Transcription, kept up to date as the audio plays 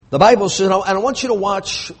The Bible says, and I want you to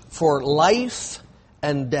watch for life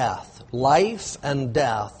and death. Life and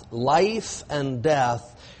death. Life and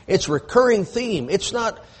death. It's a recurring theme. It's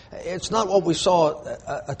not what we saw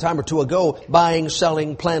a time or two ago, buying,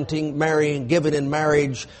 selling, planting, marrying, giving in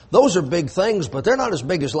marriage. Those are big things, but they're not as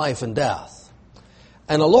big as life and death.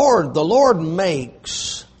 And the Lord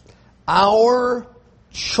makes our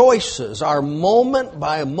choices, our moment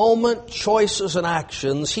by moment choices and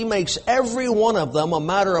actions, He makes every one of them a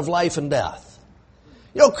matter of life and death.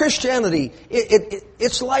 You know, Christianity,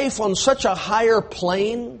 it's life on such a higher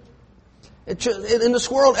plane. In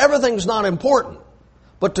this world, everything's not important.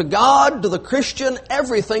 But to God, to the Christian,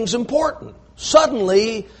 everything's important.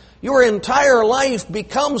 Suddenly, your entire life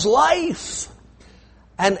becomes life.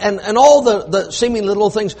 And all the seeming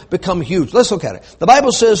little things become huge. Let's look at it. The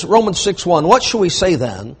Bible says, Romans 6:1, what shall we say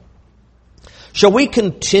then? Shall we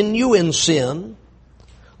continue in sin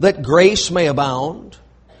that grace may abound?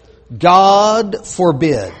 God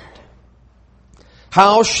forbid.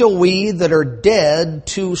 How shall we that are dead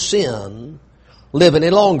to sin live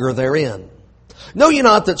any longer therein? Know ye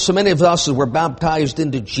not that so many of us as were baptized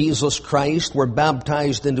into Jesus Christ were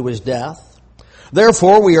baptized into His death?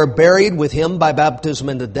 Therefore we are buried with Him by baptism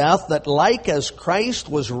into death, that like as Christ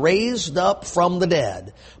was raised up from the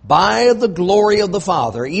dead by the glory of the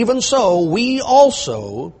Father, even so we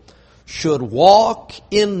also should walk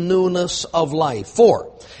in newness of life.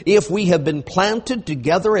 For if we have been planted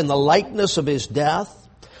together in the likeness of His death,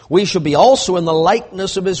 we shall be also in the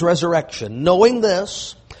likeness of His resurrection, knowing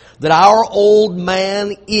this, that our old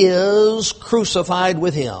man is crucified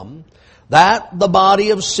with Him, that the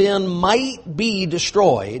body of sin might be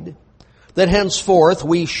destroyed, that henceforth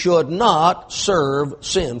we should not serve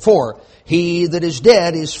sin. For he that is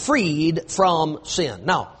dead is freed from sin.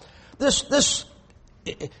 Now, this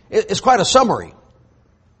is quite a summary.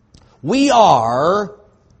 We're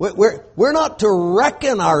not to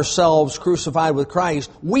reckon ourselves crucified with Christ.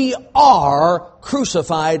 We are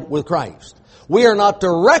crucified with Christ. We are not to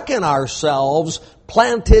reckon ourselves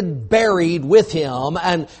planted, buried with Him,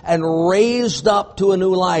 and raised up to a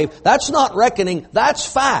new life. That's not reckoning, that's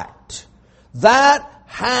fact. That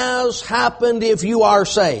has happened if you are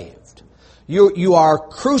saved. You are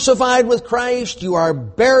crucified with Christ, you are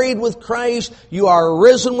buried with Christ, you are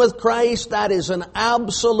risen with Christ. That is an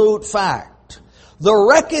absolute fact. The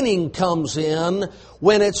reckoning comes in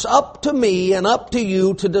when it's up to me and up to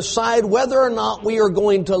you to decide whether or not we are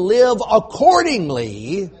going to live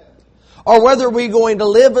accordingly, or whether we're going to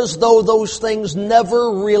live as though those things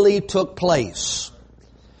never really took place.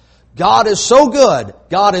 God is so good.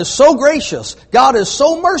 God is so gracious. God is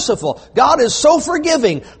so merciful. God is so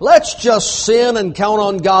forgiving. Let's just sin and count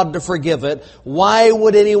on God to forgive it. Why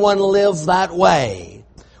would anyone live that way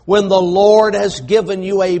when the Lord has given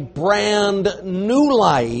you a brand new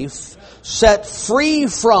life, set free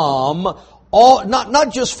from all,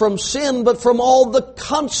 not just from sin, but from all the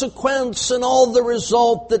consequence and all the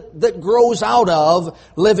result that grows out of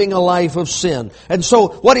living a life of sin. And so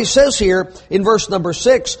what he says here in verse number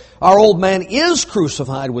 6, our old man is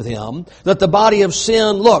crucified with Him, that the body of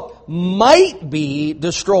sin, look, might be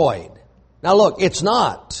destroyed. Now look, it's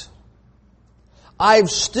not.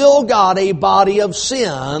 I've still got a body of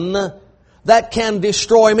sin that can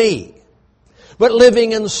destroy me. But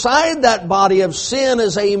living inside that body of sin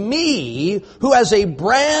is a me who has a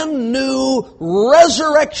brand new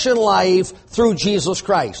resurrection life through Jesus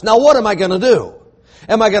Christ. Now what am I going to do?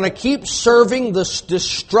 Am I going to keep serving this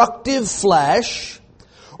destructive flesh?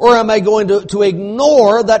 Or am I going to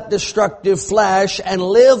ignore that destructive flesh and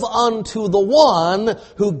live unto the one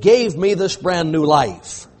who gave me this brand new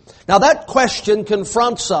life? Now that question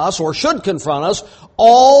confronts us, or should confront us,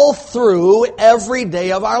 all through every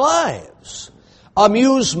day of our lives.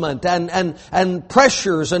 Amusement and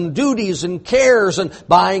pressures and duties and cares and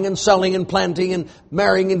buying and selling and planting and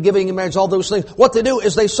marrying and giving in marriage, all those things. What they do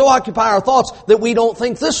is they so occupy our thoughts that we don't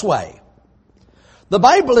think this way. The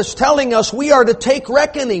Bible is telling us we are to take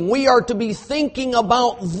reckoning. We are to be thinking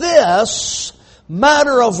about this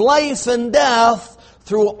matter of life and death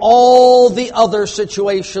through all the other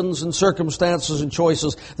situations and circumstances and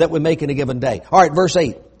choices that we make in a given day. All right, verse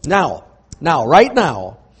 8. Now, right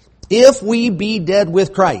now, if we be dead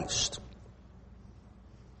with Christ.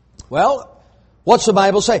 Well, what's the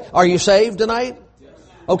Bible say? Are you saved tonight?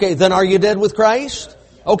 Okay, then are you dead with Christ?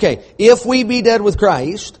 Okay, if we be dead with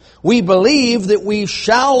Christ, we believe that we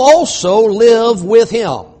shall also live with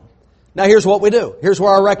Him. Now here's what we do. Here's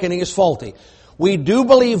where our reckoning is faulty. We do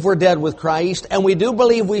believe we're dead with Christ, and we do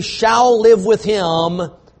believe we shall live with Him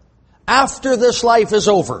after this life is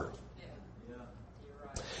over.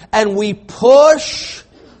 And we push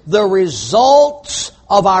the results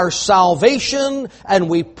of our salvation, and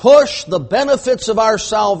we push the benefits of our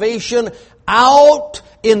salvation out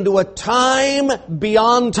into a time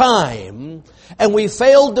beyond time, and we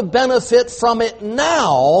fail to benefit from it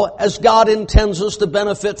now as God intends us to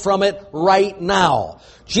benefit from it right now.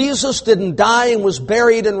 Jesus didn't die and was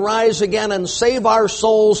buried and rise again and save our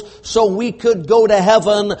souls so we could go to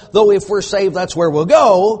heaven, though if we're saved, that's where we'll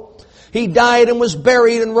go. He died and was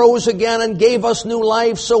buried and rose again and gave us new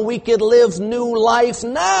life so we could live new life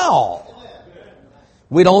now.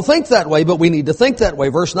 We don't think that way, but we need to think that way.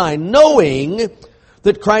 Verse 9, knowing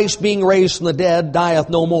that Christ being raised from the dead dieth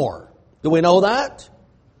no more. Do we know that?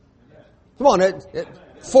 Come on,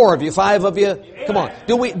 4 of you, 5 of you. Come on.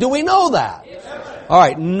 Do we know that? All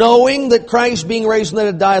right. Knowing that Christ being raised from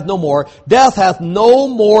the dead dieth no more, death hath no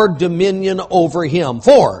more dominion over him.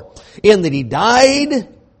 For in that he died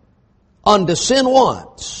unto sin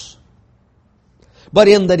once, but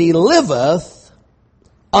in that he liveth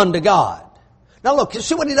unto God. Now look, you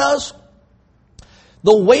see what he does?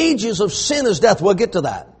 The wages of sin is death. We'll get to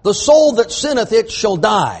that. The soul that sinneth, it shall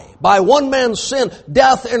die. By one man's sin,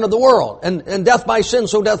 death entered the world. And death by sin,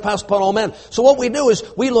 so death passed upon all men. So what we do is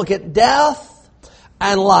we look at death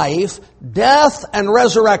and life, death and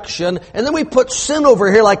resurrection, and then we put sin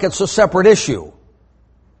over here like it's a separate issue.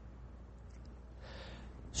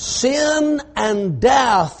 Sin and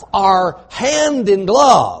death are hand in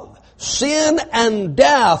glove. Sin and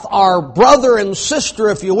death are brother and sister,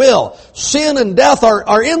 if you will. Sin and death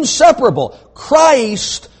are inseparable.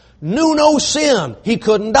 Christ knew no sin. He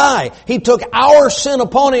couldn't die. He took our sin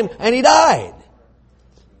upon him and he died.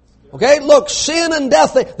 Okay, look, sin and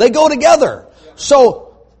death, they go together.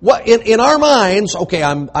 So, what in our minds, okay,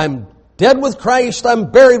 I'm dead with Christ, I'm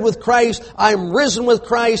buried with Christ, I'm risen with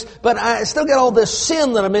Christ, but I still got all this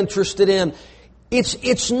sin that I'm interested in.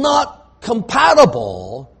 It's not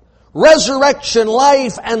compatible. Resurrection,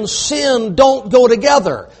 life, and sin don't go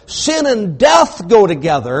together. Sin and death go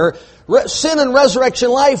together. Sin and resurrection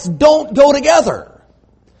life don't go together.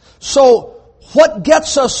 So, what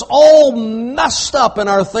gets us all messed up in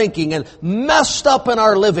our thinking and messed up in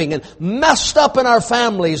our living and messed up in our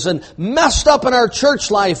families and messed up in our church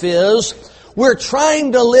life is we're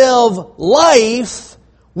trying to live life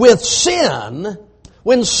with sin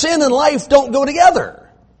when sin and life don't go together.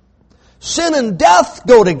 Sin and death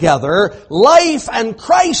go together. Life and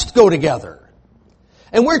Christ go together.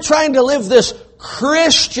 And we're trying to live this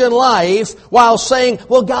Christian life while saying,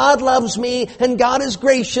 well, God loves me and God is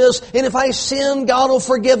gracious and if I sin, God will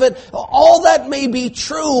forgive it. All that may be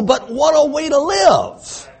true, but what a way to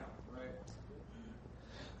live.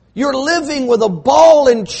 You're living with a ball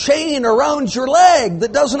and chain around your leg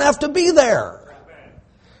that doesn't have to be there.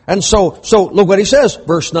 And so look what he says,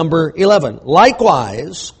 verse number 11.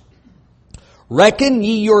 Likewise, reckon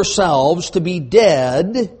ye yourselves to be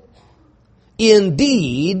dead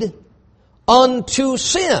indeed unto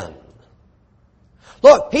sin.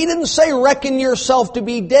 Look, he didn't say reckon yourself to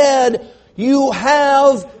be dead. You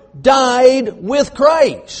have died with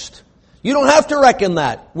Christ. You don't have to reckon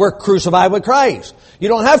that we're crucified with Christ. You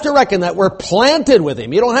don't have to reckon that we're planted with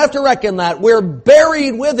Him. You don't have to reckon that we're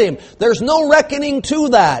buried with Him. There's no reckoning to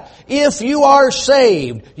that. If you are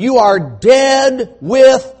saved, you are dead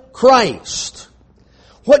with Christ.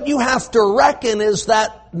 What you have to reckon is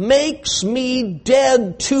that makes me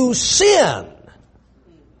dead to sin.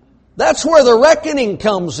 That's where the reckoning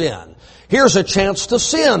comes in. Here's a chance to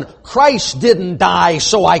sin. Christ didn't die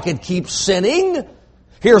so I could keep sinning.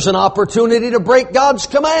 Here's an opportunity to break God's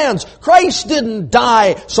commands. Christ didn't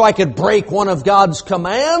die so I could break one of God's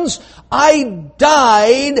commands. I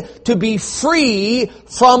died to be free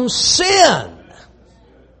from sin.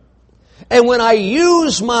 And when I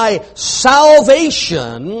use my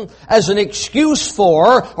salvation as an excuse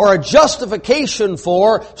for or a justification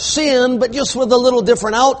for sin, but just with a little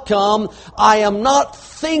different outcome, I am not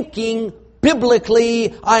thinking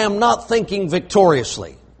biblically. I am not thinking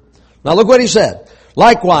victoriously. Now look what he said.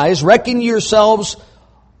 Likewise, reckon ye also yourselves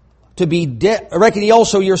to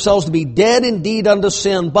be dead indeed unto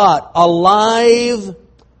sin, but alive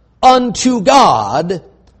unto God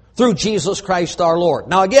through Jesus Christ our Lord.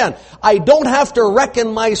 Now again, I don't have to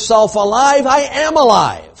reckon myself alive. I am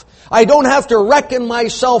alive. I don't have to reckon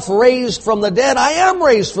myself raised from the dead. I am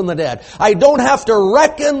raised from the dead. I don't have to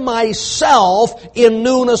reckon myself in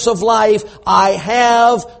newness of life. I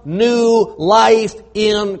have new life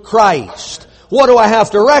in Christ. What do I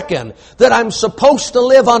have to reckon? That I'm supposed to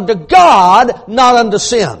live unto God, not unto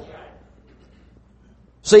sin.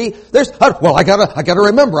 See, I gotta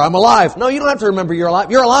remember I'm alive. No, you don't have to remember you're alive.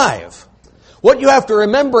 You're alive. What you have to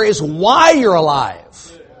remember is why you're alive.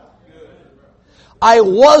 I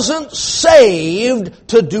wasn't saved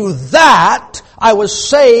to do that. I was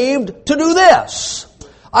saved to do this.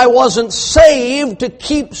 I wasn't saved to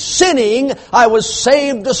keep sinning. I was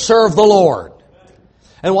saved to serve the Lord.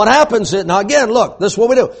 And what happens is, now again, look, this is what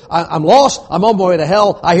we do. I'm lost. I'm on my way to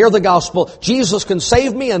hell. I hear the gospel. Jesus can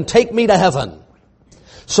save me and take me to heaven.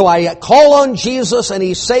 So I call on Jesus and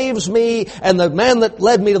He saves me, and the man that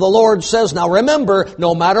led me to the Lord says, now remember,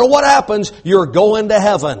 no matter what happens, you're going to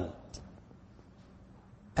heaven.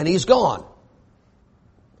 And he's gone.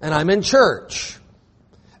 And I'm in church.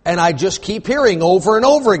 And I just keep hearing over and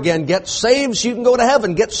over again, get saved so you can go to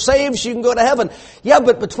heaven. Get saved so you can go to heaven. Yeah,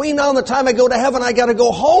 but between now and the time I go to heaven, I got to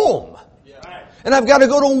go home. And I've got to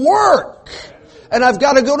go to work. And I've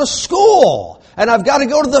got to go to school. And I've got to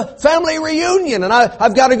go to the family reunion. And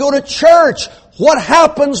I've got to go to church. What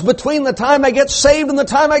happens between the time I get saved and the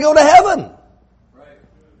time I go to heaven?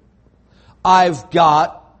 I've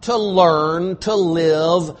got to learn to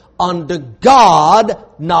live unto God,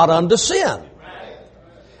 not unto sin.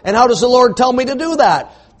 And how does the Lord tell me to do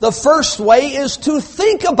that? The first way is to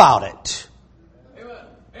think about it.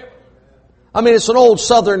 I mean, it's an old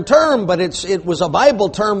Southern term, but it was a Bible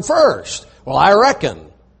term first. Well, I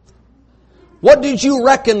reckon. What did you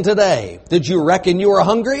reckon today? Did you reckon you were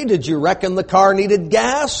hungry? Did you reckon the car needed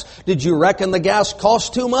gas? Did you reckon the gas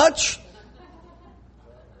cost too much?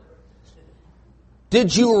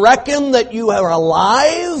 Did you reckon that you are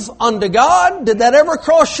alive unto God? Did that ever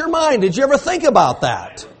cross your mind? Did you ever think about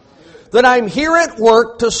that? That I'm here at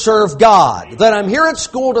work to serve God. That I'm here at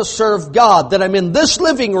school to serve God. That I'm in this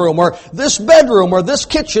living room or this bedroom or this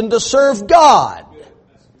kitchen to serve God.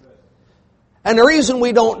 And the reason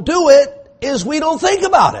we don't do it is we don't think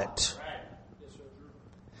about it.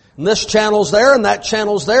 And this channel's there, and that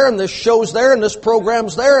channel's there, and this show's there, and this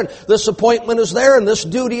program's there, and this appointment is there, and this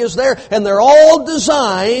duty is there. And they're all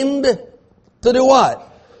designed to do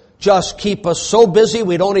what? Just keep us so busy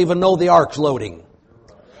we don't even know the ark's loading.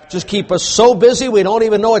 Just keep us so busy we don't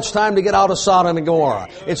even know it's time to get out of Sodom and Gomorrah.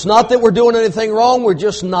 It's not that we're doing anything wrong. We're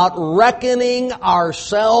just not reckoning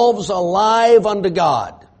ourselves alive unto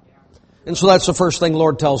God. And so that's the first thing the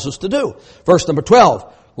Lord tells us to do. Verse number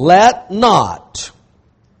 12. Let not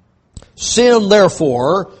sin,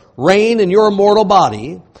 therefore, reign in your mortal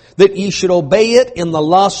body, that ye should obey it in the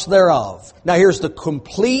lust thereof. Now here's the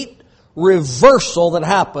complete reversal that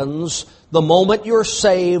happens the moment you're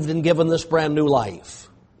saved and given this brand new life.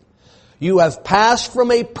 You have passed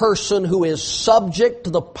from a person who is subject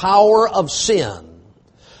to the power of sin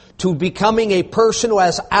to becoming a person who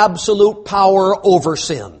has absolute power over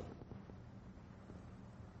sin.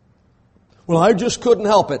 Well, I just couldn't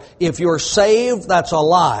help it. If you're saved, that's a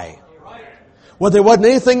lie. Well, there wasn't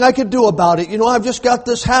anything I could do about it. You know, I've just got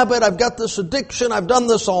this habit. I've got this addiction. I've done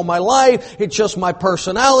this all my life. It's just my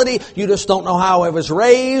personality. You just don't know how I was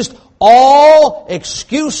raised. All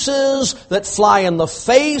excuses that fly in the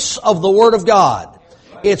face of the Word of God.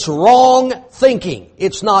 It's wrong thinking.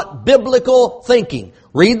 It's not biblical thinking.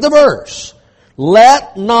 Read the verse.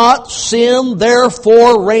 Let not sin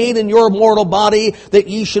therefore reign in your mortal body, that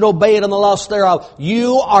ye should obey it in the lust thereof.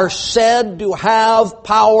 You are said to have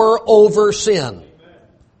power over sin.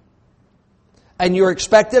 And you're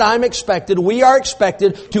expected, I'm expected, we are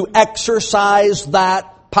expected to exercise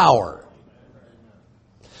that power.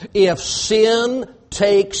 If sin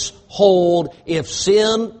takes hold, if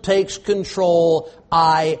sin takes control,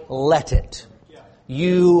 I let it.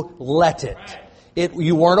 You let it.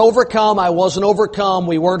 You weren't overcome, I wasn't overcome,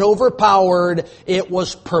 we weren't overpowered. It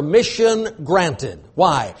was permission granted.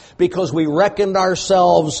 Why? Because we reckoned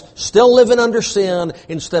ourselves still living under sin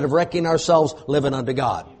instead of reckoning ourselves living under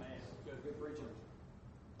God.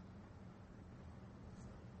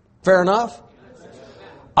 Fair enough?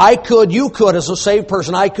 You could, as a saved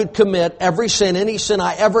person, I could commit every sin, any sin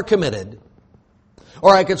I ever committed.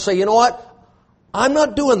 Or I could say, you know what? I'm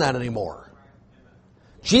not doing that anymore.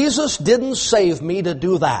 Jesus didn't save me to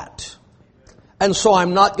do that. And so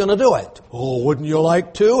I'm not going to do it. Oh, wouldn't you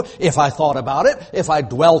like to? If I thought about it, if I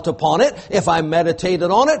dwelt upon it, if I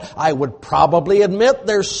meditated on it, I would probably admit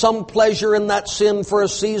there's some pleasure in that sin for a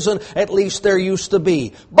season. At least there used to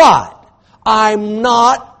be. But I'm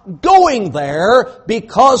not going there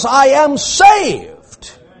because I am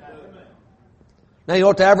saved. Now you know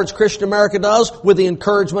what the average Christian America does with the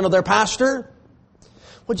encouragement of their pastor?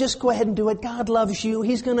 Well, just go ahead and do it. God loves you.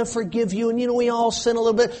 He's going to forgive you. And you know, we all sin a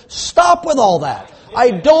little bit. Stop with all that.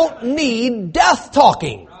 I don't need death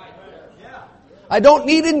talking. I don't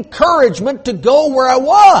need encouragement to go where I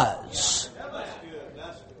was.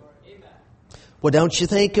 Well, don't you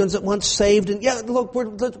think once saved? And yeah, look,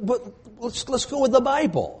 let's go with the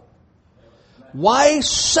Bible. Why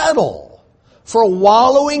settle for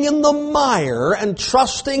wallowing in the mire and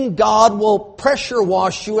trusting God will pressure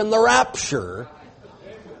wash you in the rapture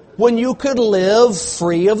when you could live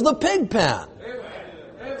free of the pig pen?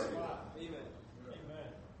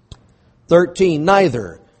 13,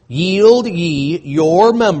 neither yield ye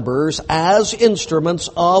your members as instruments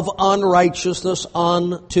of unrighteousness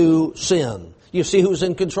unto sin. You see who's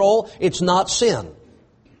in control? It's not sin.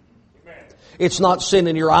 It's not sin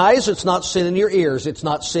in your eyes. It's not sin in your ears. It's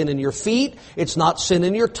not sin in your feet. It's not sin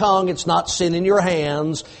in your tongue. It's not sin in your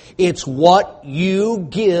hands. It's what you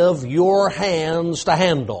give your hands to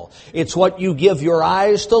handle. It's what you give your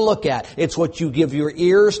eyes to look at. It's what you give your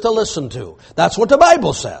ears to listen to. That's what the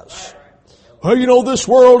Bible says. Well, you know, this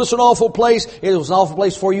world is an awful place. It was an awful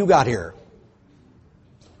place before you got here.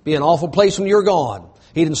 Be an awful place when you're gone.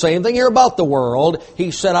 He didn't say anything here about the world.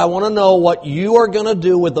 He said, I want to know what you are going to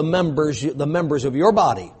do with the members of your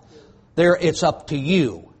body. There, it's up to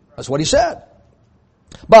you. That's what he said.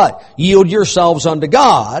 But yield yourselves unto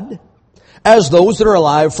God as those that are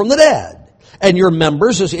alive from the dead, and your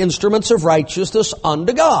members as instruments of righteousness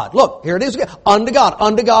unto God. Look, here it is again. Unto God,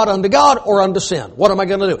 unto God, unto God, or unto sin. What am I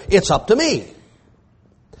going to do? It's up to me.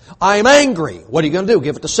 I'm angry. What are you going to do?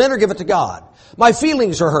 Give it to sin or give it to God? My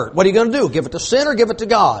feelings are hurt. What are you going to do? Give it to sin or give it to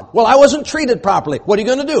God? Well, I wasn't treated properly. What are you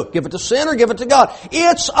going to do? Give it to sin or give it to God?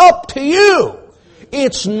 It's up to you.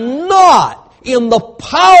 It's not in the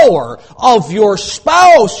power of your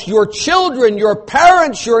spouse, your children, your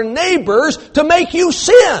parents, your neighbors to make you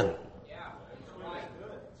sin.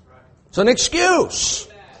 It's an excuse.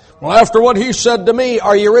 Well, after what he said to me,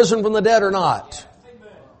 are you risen from the dead or not?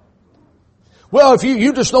 Well, if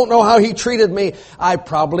you just don't know how he treated me, I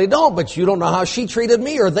probably don't, but you don't know how she treated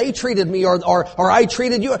me, or they treated me, or I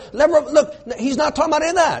treated you. Look, he's not talking about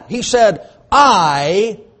any of that. He said,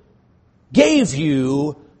 I gave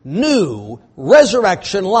you new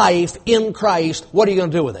resurrection life in Christ. What are you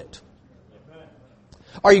going to do with it?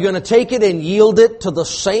 Are you going to take it and yield it to the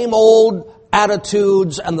same old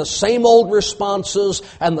attitudes and the same old responses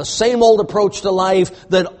and the same old approach to life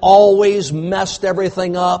that always messed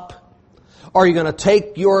everything up? Or are you going to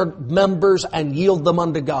take your members and yield them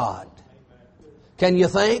unto God? Can you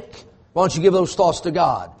think? Why don't you give those thoughts to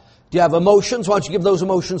God? Do you have emotions? Why don't you give those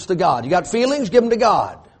emotions to God? You got feelings? Give them to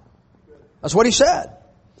God. That's what he said.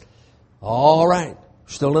 All right.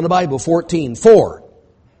 Still in the Bible, 14. 4.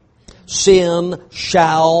 Sin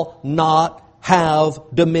shall not have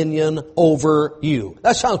dominion over you.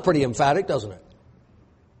 That sounds pretty emphatic, doesn't it?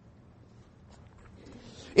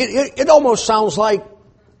 It almost sounds like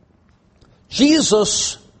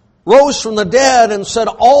Jesus rose from the dead and said,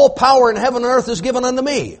 all power in heaven and earth is given unto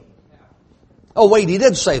me. Oh, wait, he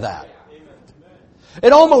did say that.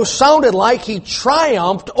 It almost sounded like he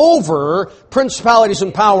triumphed over principalities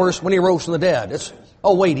and powers when he rose from the dead.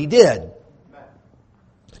 Oh, wait, he did. Do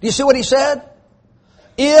you see what he said?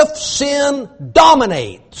 If sin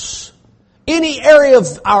dominates any area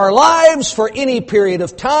of our lives for any period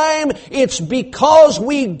of time, it's because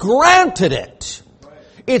we granted it.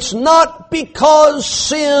 It's not because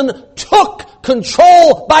sin took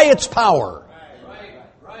control by its power.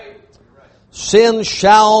 Sin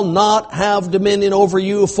shall not have dominion over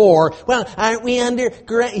you for, well, aren't we under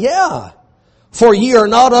grace? Yeah. For ye are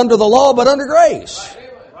not under the law, but under grace.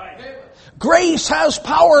 Grace has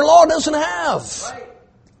power law doesn't have.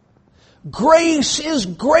 Grace is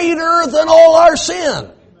greater than all our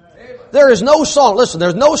sin. There is no song, listen,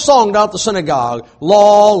 there's no song down at the synagogue.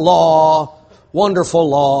 Law, law. Wonderful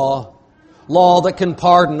law, law that can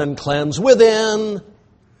pardon and cleanse within.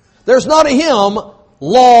 There's not a hymn,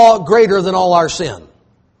 law greater than all our sin.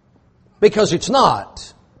 Because it's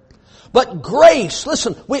not. But grace,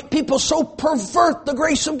 listen, people so pervert the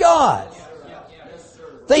grace of God.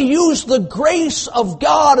 They use the grace of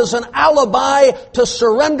God as an alibi to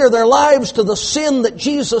surrender their lives to the sin that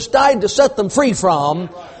Jesus died to set them free from,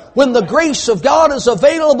 when the grace of God is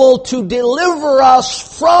available to deliver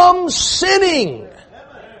us from sinning.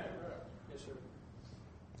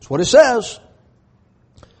 That's what it says.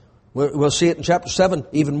 We'll see it in chapter 7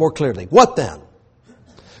 even more clearly. What then?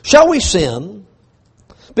 Shall we sin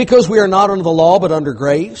because we are not under the law but under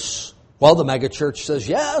grace? Well, the megachurch says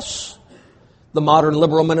yes. The modern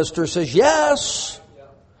liberal minister says yes.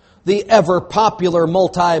 The ever-popular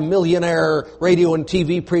multi-millionaire radio and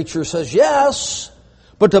TV preacher says yes.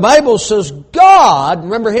 But the Bible says God,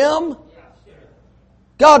 remember him?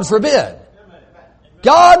 God forbid.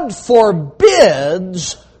 God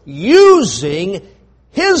forbids using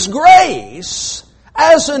His grace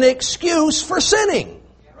as an excuse for sinning.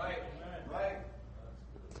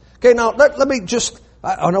 Okay, now let me just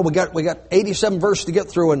I know we got 87 verses to get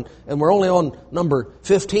through, and we're only on number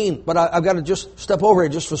 15. But I've got to just step over here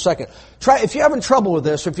just for a second. If you're having trouble with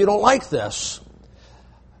this, if you don't like this,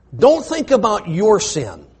 don't think about your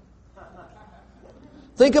sin.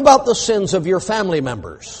 Think about the sins of your family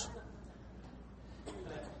members.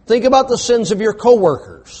 Think about the sins of your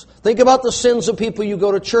coworkers. Think about the sins of people you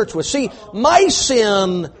go to church with. See, my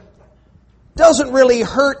sin doesn't really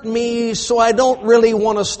hurt me, so I don't really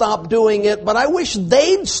want to stop doing it, but I wish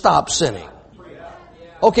they'd stop sinning.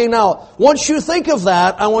 Okay, now, once you think of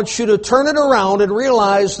that, I want you to turn it around and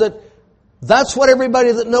realize that that's what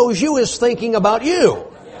everybody that knows you is thinking about you.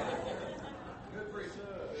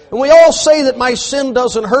 And we all say that my sin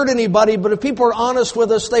doesn't hurt anybody, but if people are honest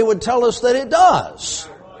with us, they would tell us that it does.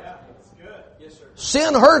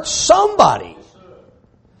 Sin hurts somebody.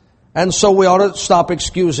 And so we ought to stop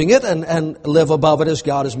excusing it and live above it as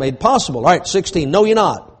God has made possible. All right, 16. Know ye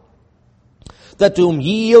not that to whom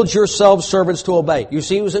ye yield yourselves servants to obey. You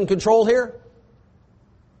see who's in control here?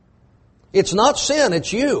 It's not sin,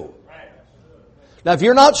 it's you. Now, if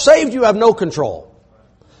you're not saved, you have no control.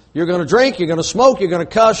 You're going to drink, you're going to smoke, you're going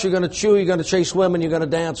to cuss, you're going to chew, you're going to chase women, you're going to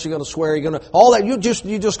dance, you're going to swear, you're going to, all that, you're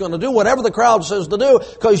just going to do whatever the crowd says to do,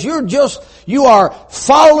 because you are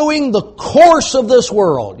following the course of this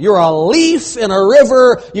world. You're a leaf in a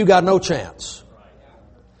river, you got no chance.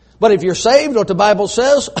 But if you're saved, what the Bible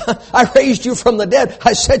says, I raised you from the dead,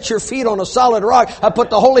 I set your feet on a solid rock, I put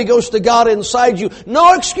the Holy Ghost of God inside you.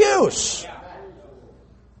 No excuse.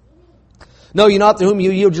 Know ye not to whom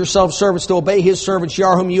you yield yourselves servants to obey, his servants ye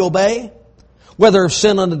are whom ye obey, whether of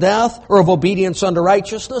sin unto death or of obedience unto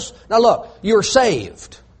righteousness. Now look, you're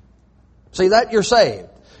saved. See that? You're saved.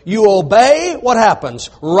 You obey, what happens?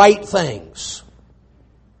 Right things.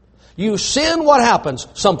 You sin, what happens?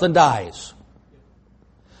 Something dies.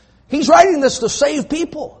 He's writing this to save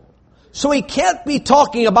people. So he can't be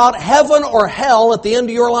talking about heaven or hell at the end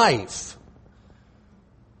of your life.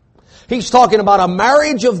 He's talking about a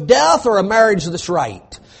marriage of death or a marriage that's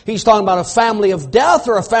right. He's talking about a family of death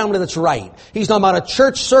or a family that's right. He's talking about a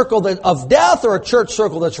church circle of death or a church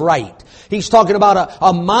circle that's right. He's talking about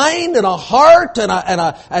a mind and a heart and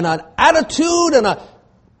an attitude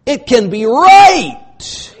it can be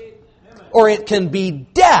right or it can be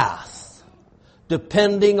death,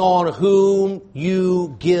 depending on whom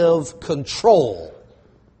you give control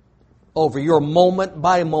over your moment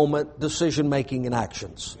by moment decision making and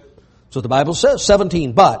actions. So the Bible says,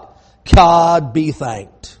 17, but God be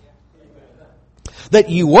thanked that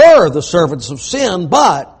ye were the servants of sin,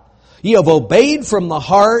 but ye have obeyed from the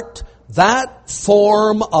heart that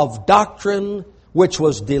form of doctrine which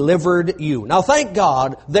was delivered you. Now thank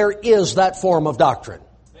God there is that form of doctrine.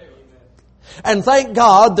 And thank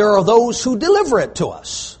God there are those who deliver it to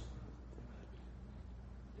us.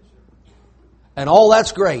 And all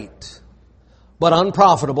that's great, but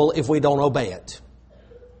unprofitable if we don't obey it.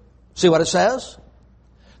 See what it says?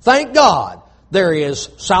 Thank God there is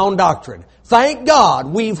sound doctrine. Thank God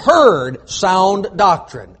we've heard sound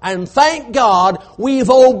doctrine. And thank God we've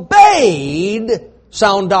obeyed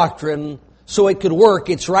sound doctrine so it could work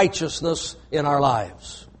its righteousness in our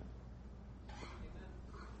lives.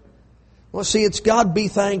 Well, see, it's God be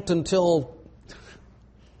thanked until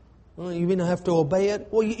you even have to obey it.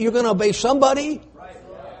 Well, you're going to obey somebody.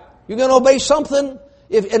 You're going to obey something.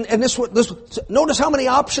 Notice how many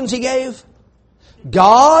options he gave?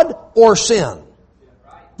 God or sin.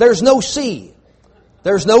 There's no C.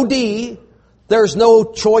 There's no D. There's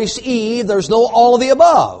no choice E. There's no all of the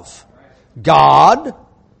above. God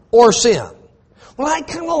or sin. Well, I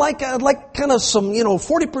kind of like some,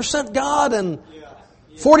 40% God and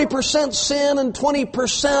 40% sin and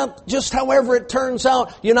 20% just however it turns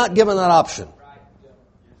out. You're not given that option.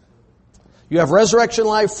 You have resurrection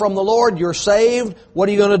life from the Lord. You're saved. What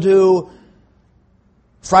are you going to do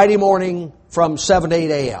Friday morning from 7 to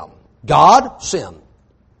 8 a.m.? God, sin.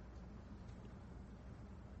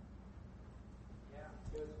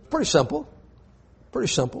 Pretty simple. Pretty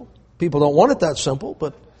simple. People don't want it that simple,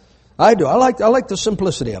 but I do. I like the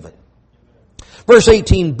simplicity of it. Verse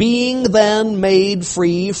 18, being then made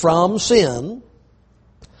free from sin,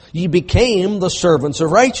 ye became the servants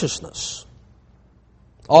of righteousness.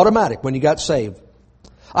 Automatic when you got saved.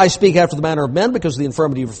 I speak after the manner of men because of the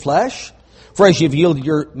infirmity of the flesh. For as ye have yielded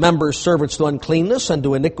your members servants to uncleanness and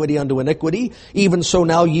to iniquity unto iniquity, even so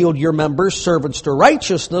now yield your members servants to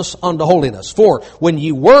righteousness unto holiness. For when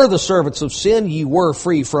ye were the servants of sin, ye were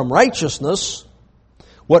free from righteousness.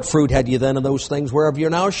 What fruit had ye then in those things whereof ye are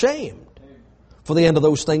now ashamed? For the end of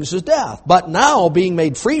those things is death. But now, being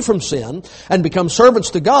made free from sin and become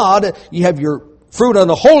servants to God, ye have your Fruit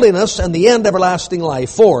unto holiness, and the end everlasting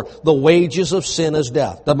life. For the wages of sin is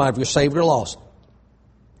death. Doesn't matter if you're saved or lost.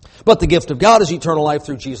 But the gift of God is eternal life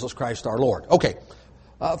through Jesus Christ our Lord. Okay,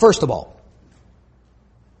 first of all,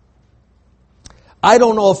 I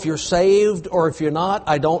don't know if you're saved or if you're not.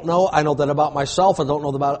 I don't know. I know that about myself. I don't know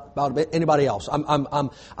about anybody else. I'm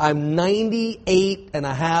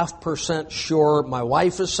 98.5% sure my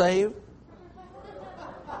wife is saved.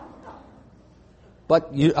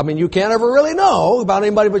 But you can't ever really know about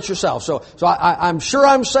anybody but yourself. So I'm sure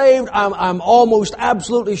I'm saved. I'm almost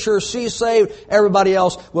absolutely sure she's saved. Everybody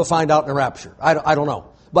else will find out in the rapture. I don't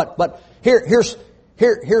know. But here's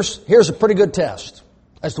a pretty good test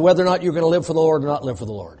as to whether or not you're going to live for the Lord or not live for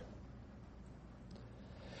the Lord.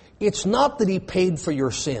 It's not that He paid for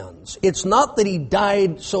your sins. It's not that He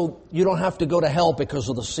died so you don't have to go to hell because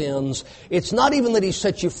of the sins. It's not even that He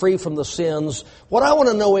set you free from the sins. What I want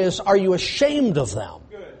to know is, are you ashamed of them?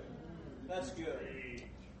 Good. That's good.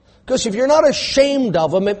 Because if you're not ashamed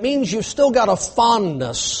of them, it means you've still got a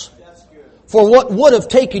fondness for what would have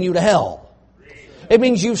taken you to hell. It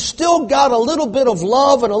means you've still got a little bit of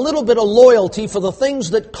love and a little bit of loyalty for the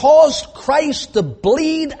things that caused Christ to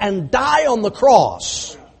bleed and die on the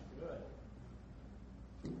cross.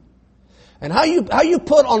 And how you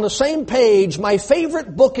put on the same page, my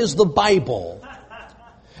favorite book is the Bible,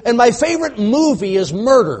 and my favorite movie is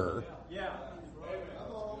murder.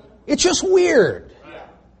 It's just weird.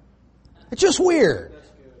 It's just weird.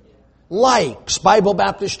 Likes Bible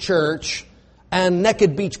Baptist Church and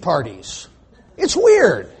naked beach parties. It's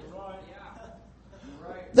weird.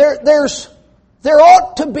 There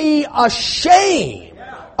ought to be a shame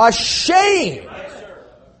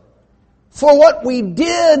for what we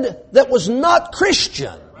did that was not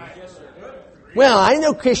Christian. Well, I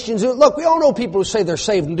know Christians who, look, we all know people who say they're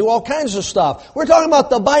saved and do all kinds of stuff. We're talking about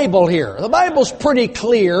the Bible here. The Bible's pretty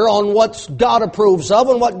clear on what God approves of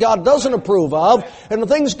and what God doesn't approve of. And the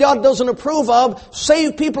things God doesn't approve of,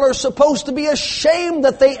 saved people are supposed to be ashamed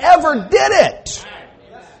that they ever did it.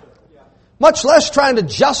 Much less trying to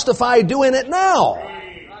justify doing it now.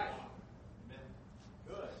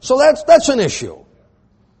 So that's an issue.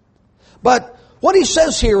 But what he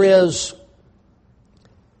says here is,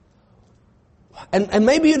 and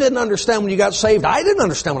maybe you didn't understand when you got saved. I didn't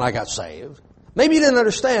understand when I got saved. Maybe you didn't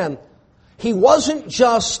understand. He wasn't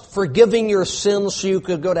just forgiving your sins so you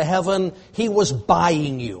could go to heaven. He was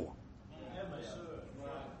buying you.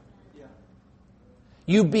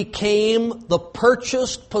 You became the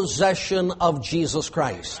purchased possession of Jesus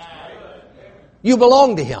Christ. You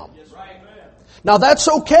belong to Him. Now that's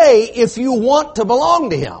okay if you want to belong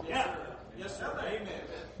to Him.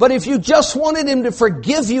 But if you just wanted Him to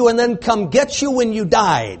forgive you and then come get you when you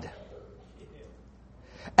died,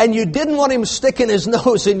 and you didn't want Him sticking His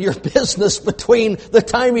nose in your business between the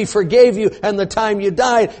time He forgave you and the time you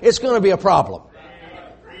died, it's going to be a problem.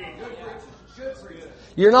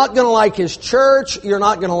 You're not going to like His church. You're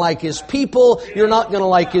not going to like His people. You're not going to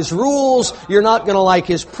like His rules. You're not going to like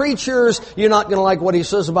His preachers. You're not going to like what He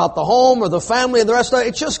says about the home or the family and the rest of it.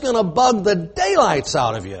 It's just going to bug the daylights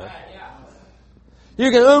out of you.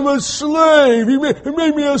 You're going, I'm a slave. He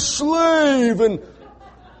made me a slave. And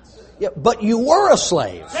yeah, but you were a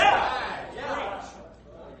slave.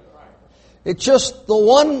 It's just the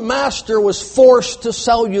one master was forced to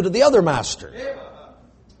sell you to the other master.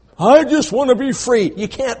 I just want to be free. You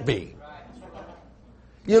can't be.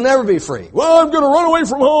 You'll never be free. Well, I'm going to run away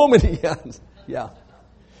from home. And yeah,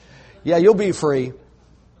 you'll be free.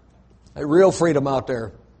 Real freedom out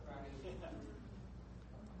there.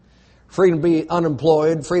 Freedom to be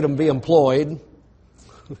unemployed, freedom to be employed,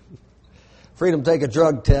 freedom to take a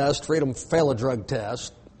drug test, freedom to fail a drug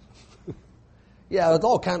test. Yeah,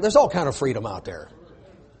 there's all kind of freedom out there.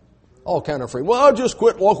 All kind of freedom. Well, I'll just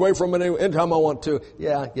quit, walk away from it anytime I want to.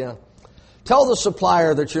 Yeah. Tell the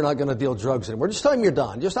supplier that you're not going to deal drugs anymore. Just tell him you're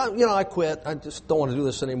done. I quit. I just don't want to do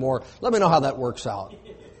this anymore. Let me know how that works out.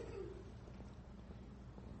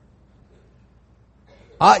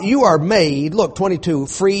 You are made, look, 22,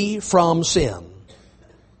 free from sin.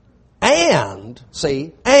 And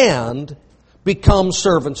become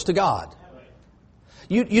servants to God.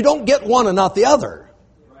 You don't get one and not the other.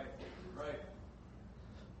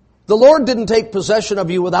 The Lord didn't take possession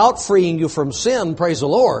of you without freeing you from sin, praise the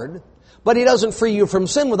Lord. But He doesn't free you from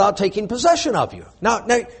sin without taking possession of you. Now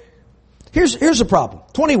here's the problem.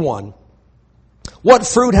 21. What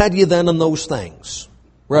fruit had you then in those things,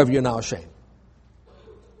 whereof you're now ashamed?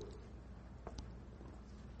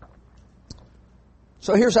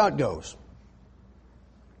 So here's how it goes.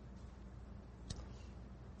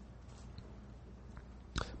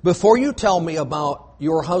 Before you tell me about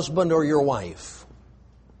your husband or your wife,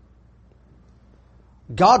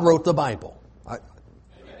 God wrote the Bible.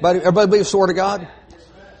 But everybody believes the Word of God?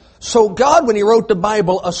 So God, when He wrote the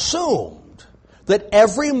Bible, assumed that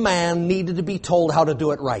every man needed to be told how to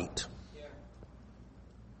do it right.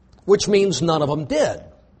 Which means none of them did.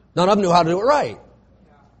 None of them knew how to do it right.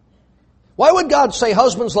 Why would God say,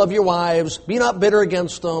 husbands, love your wives, be not bitter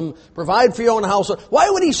against them, provide for your own house? Why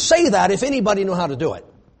would He say that if anybody knew how to do it?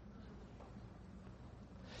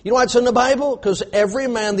 You know why it's in the Bible? Because every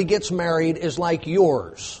man that gets married is like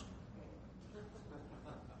yours.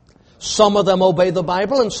 Some of them obey the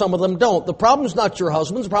Bible and some of them don't. The problem is not your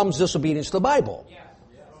husbands, the problem is disobedience to the Bible.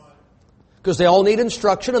 Because they all need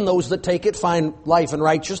instruction, and those that take it find life and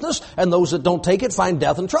righteousness, and those that don't take it find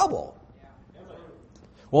death and trouble.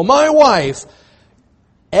 Well, my wife,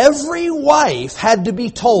 every wife had to be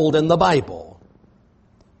told in the Bible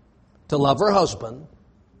to love her husband,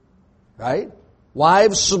 right?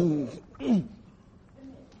 Wives, you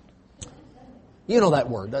know that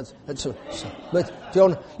word. But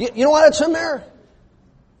you know why it's in there?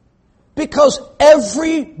 Because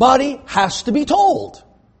everybody has to be told.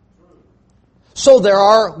 So there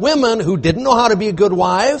are women who didn't know how to be a good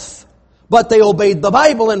wife, but they obeyed the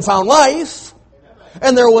Bible and found life.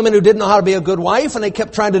 And there are women who didn't know how to be a good wife, and they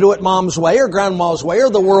kept trying to do it mom's way or grandma's way or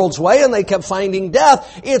the world's way, and they kept finding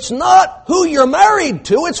death. It's not who you're married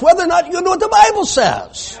to, it's whether or not you know what the Bible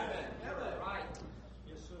says.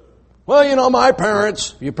 Well, you know, my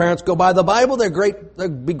parents, your parents go by the Bible, they're great, they'll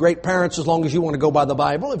be great parents as long as you want to go by the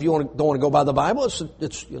Bible. If you don't want to go by the Bible, it's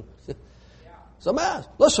a mess.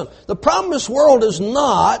 Listen, the problem in this world is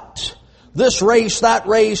not this race, that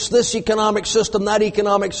race, this economic system, that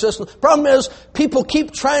economic system. The problem is people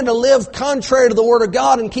keep trying to live contrary to the Word of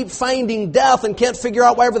God and keep finding death and can't figure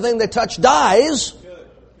out why everything they touch dies.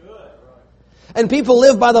 And people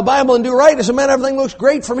live by the Bible and do right. As a man, everything looks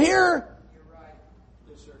great from here.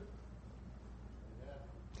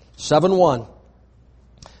 7:1. All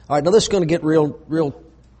right, now this is going to get real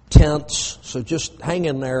tense, so just hang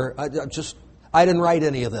in there. I didn't write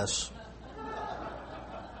any of this.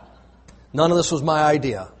 None of this was my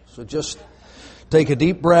idea. So just take a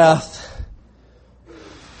deep breath,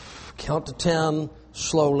 count to 10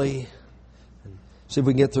 slowly, and see if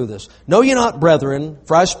we can get through this. Know ye not, brethren,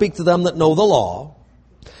 for I speak to them that know the law,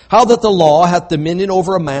 how that the law hath dominion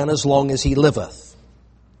over a man as long as he liveth.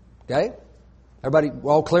 Okay? Everybody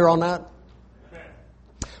all clear on that?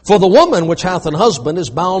 For the woman which hath an husband is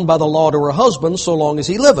bound by the law to her husband so long as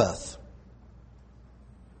he liveth.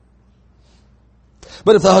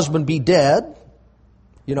 But if the husband be dead,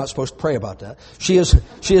 you're not supposed to pray about that. She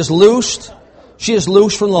is loosed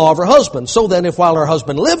from the law of her husband. So then, if while her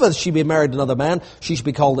husband liveth, she be married to another man, she should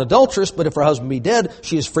be called an adulteress. But if her husband be dead,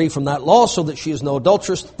 she is free from that law, so that she is no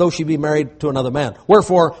adulteress, though she be married to another man.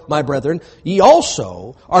 Wherefore, my brethren, ye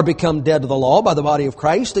also are become dead to the law by the body of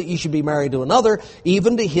Christ, that ye should be married to another,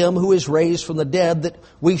 even to him who is raised from the dead, that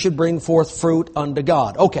we should bring forth fruit unto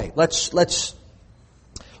God. Okay, let's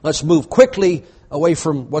move quickly away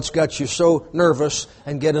from what's got you so nervous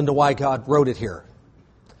and get into why God wrote it here.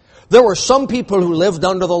 There were some people who lived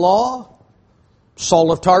under the law,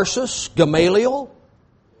 Saul of Tarsus, Gamaliel,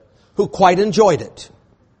 who quite enjoyed it.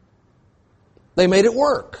 They made it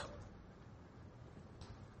work.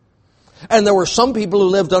 And there were some people who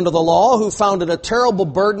lived under the law who found it a terrible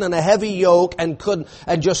burden and a heavy yoke and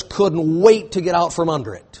just couldn't wait to get out from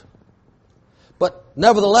under it. But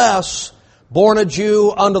nevertheless, born a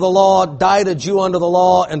Jew under the law, died a Jew under the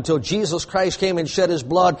law until Jesus Christ came and shed His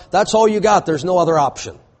blood. That's all you got. There's no other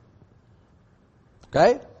option.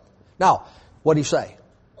 Okay? Now, what do you say?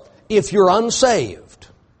 If you're unsaved,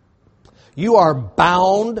 you are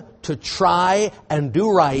bound to try and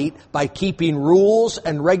do right by keeping rules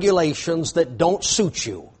and regulations that don't suit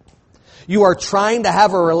you. You are trying to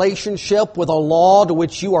have a relationship with a law to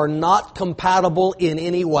which you are not compatible in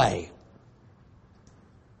any way.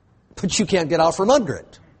 But you can't get out from under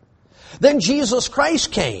it. Then Jesus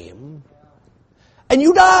Christ came and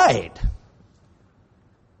you died.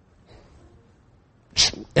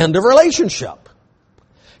 End of relationship.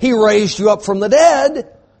 He raised you up from the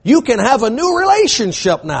dead. You can have a new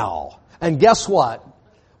relationship now. And guess what?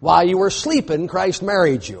 While you were sleeping, Christ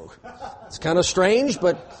married you. It's kind of strange,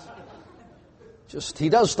 but He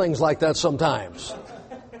does things like that sometimes.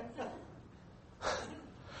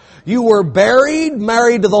 You were buried,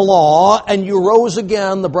 married to the law, and you rose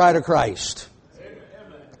again, the bride of Christ.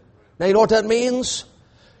 Now you know what that means?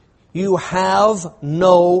 You have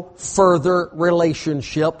no further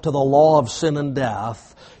relationship to the law of sin and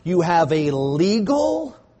death. You have a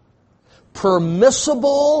legal,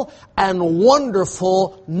 permissible, and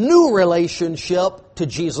wonderful new relationship to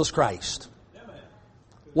Jesus Christ.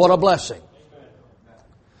 What a blessing.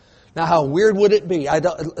 Now, how weird would it be? I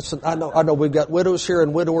know we've got widows here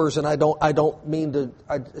and widowers, and I don't mean to.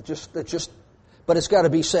 But it's got to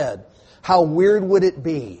be said. How weird would it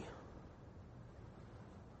be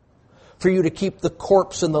for you to keep the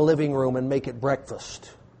corpse in the living room and make it breakfast?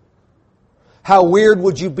 How weird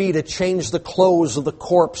would you be to change the clothes of the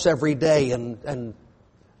corpse every day and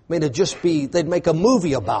I mean, they'd make a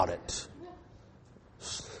movie about it.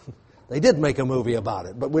 They did make a movie about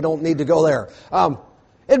it, but we don't need to go there.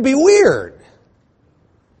 It'd be weird.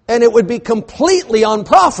 And it would be completely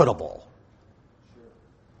unprofitable.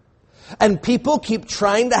 And people keep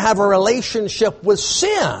trying to have a relationship with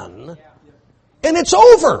sin, and it's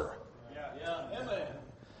over.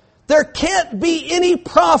 There can't be any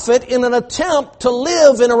profit in an attempt to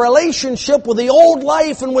live in a relationship with the old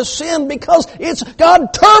life and with sin because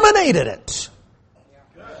God terminated it.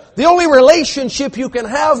 The only relationship you can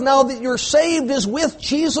have now that you're saved is with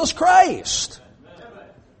Jesus Christ.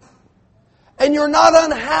 And you're not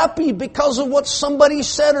unhappy because of what somebody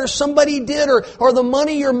said or somebody did or the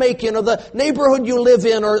money you're making or the neighborhood you live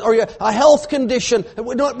in or a health condition.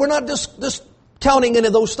 We're not discounting any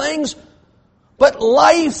of those things. But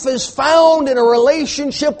life is found in a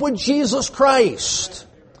relationship with Jesus Christ.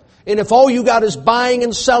 And if all you got is buying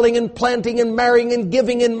and selling and planting and marrying and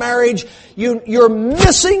giving in marriage, you're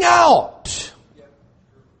missing out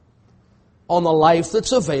on the life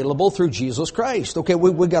that's available through Jesus Christ. Okay,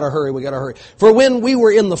 we got to hurry. For when we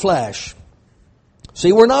were in the flesh,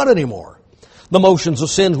 see, we're not anymore. The motions of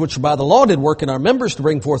sin which by the law did work in our members to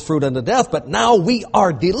bring forth fruit unto death, but now we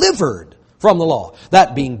are delivered from the law,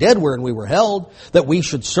 that being dead wherein we were held, that we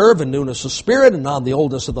should serve in newness of spirit and not in the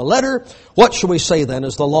oldness of the letter. What shall we say then?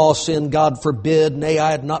 Is the law sin? God forbid. Nay, I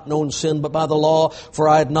had not known sin but by the law, for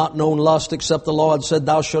I had not known lust except the law had said,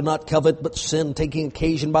 Thou shalt not covet, but sin, taking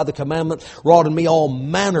occasion by the commandment, wrought in me all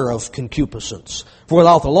manner of concupiscence. For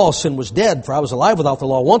without the law sin was dead, for I was alive without the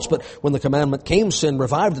law once, but when the commandment came, sin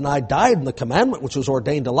revived, and I died, and the commandment which was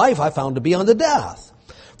ordained to life I found to be unto death.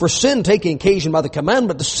 For sin, taking occasion by the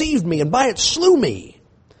commandment, deceived me, and by it slew me.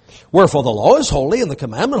 Wherefore the law is holy, and the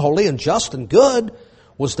commandment holy, and just, and good.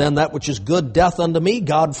 Was then that which is good death unto me?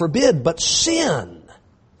 God forbid. But sin,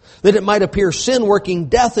 that it might appear sin working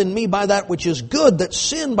death in me by that which is good, that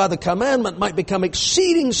sin by the commandment might become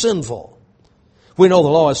exceeding sinful. We know the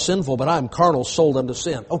law is sinful, but I am carnal, sold unto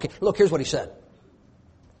sin. Okay, look, here's what he said.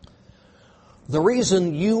 The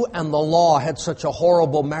reason you and the law had such a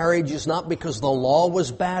horrible marriage is not because the law was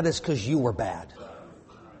bad, it's because you were bad.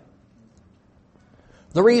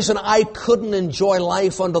 The reason I couldn't enjoy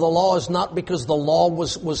life under the law is not because the law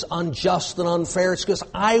was unjust and unfair, it's because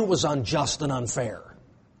I was unjust and unfair.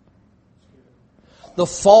 The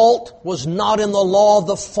fault was not in the law,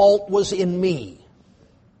 the fault was in me.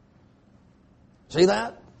 See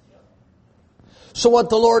that? So what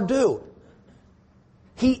did the Lord do?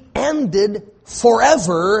 He ended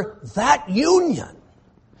forever that union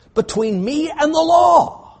between me and the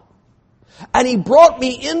law. And He brought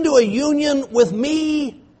me into a union with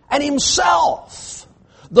me and Himself.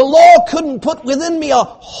 The law couldn't put within me a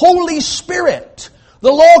Holy Spirit.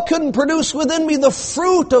 The law couldn't produce within me the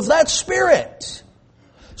fruit of that Spirit.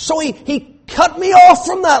 So He cut me off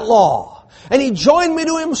from that law. And He joined me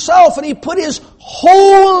to Himself, and He put His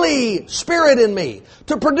Holy Spirit in me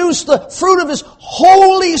to produce the fruit of His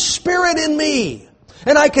Holy Spirit in me.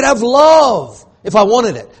 And I could have love if I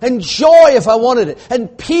wanted it, and joy if I wanted it,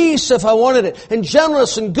 and peace if I wanted it, and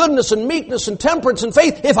gentleness and goodness and meekness and temperance and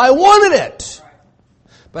faith if I wanted it.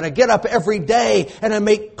 But I get up every day and I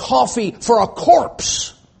make coffee for a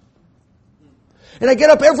corpse. And I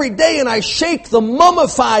get up every day and I shake the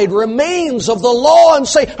mummified remains of the law and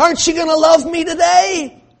say, aren't you going to love me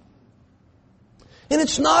today? And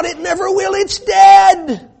it's not, it never will, it's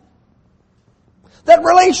dead. That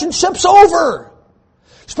relationship's over.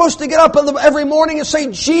 You're supposed to get up every morning and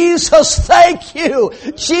say, Jesus, thank you.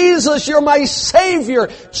 Jesus, you're my Savior.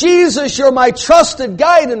 Jesus, you're my trusted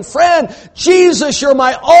guide and friend. Jesus, you're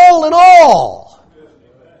my all in all.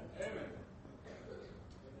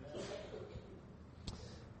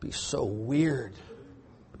 Be so weird.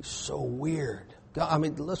 Be so weird. I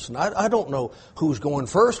mean, listen, I don't know who's going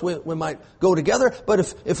first. We might go together. But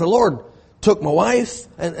if the Lord took my wife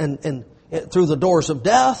and through the doors of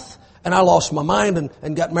death, and I lost my mind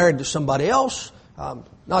and got married to somebody else,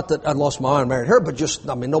 not that I'd lost my mind and married her, but just,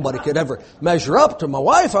 I mean, nobody could ever measure up to my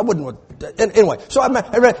wife. I wouldn't. Anyway, so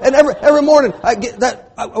every morning I get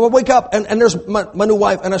that, I wake up and there's my new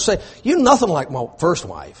wife, and I say, you're nothing like my first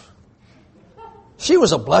wife. She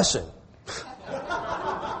was a blessing.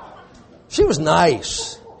 She was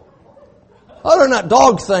nice. Other than that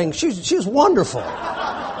dog thing, she's wonderful.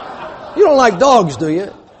 You don't like dogs, do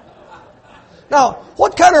you? Now,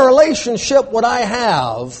 what kind of relationship would I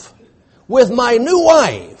have with my new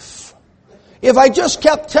wife if I just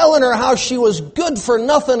kept telling her how she was good for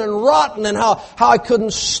nothing and rotten and how I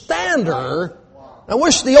couldn't stand her? I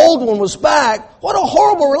wish the old one was back. What a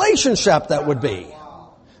horrible relationship that would be.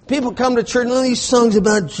 People come to church and all these songs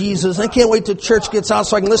about Jesus. I can't wait till church gets out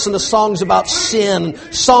so I can listen to songs about sin,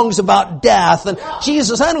 songs about death. And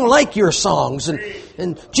Jesus, I don't like your songs.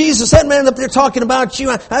 And Jesus, that man up there talking about you,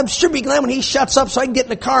 I'm sure be glad when he shuts up so I can get in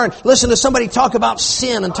the car and listen to somebody talk about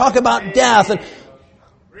sin and talk about death. And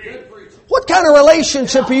what kind of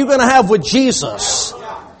relationship are you going to have with Jesus?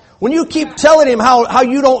 When you keep telling him how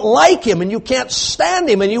you don't like him and you can't stand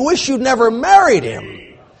him and you wish you'd never married him.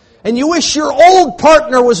 And you wish your old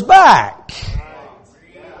partner was back.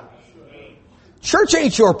 Church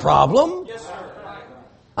ain't your problem.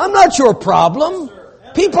 I'm not your problem.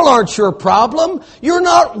 People aren't your problem. You're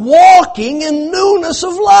not walking in newness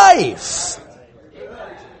of life.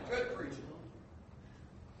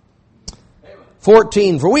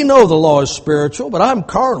 14, for we know the law is spiritual, but I'm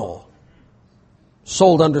carnal,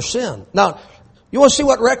 sold under sin. Now, you want to see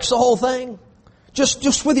what wrecks the whole thing?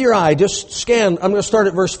 Just with your eye, just scan. I'm going to start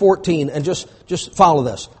at verse 14 and just follow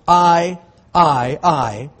this. I'm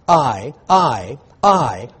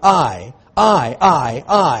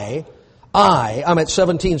at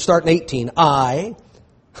 17, starting 18.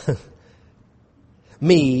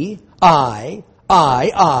 Me, I.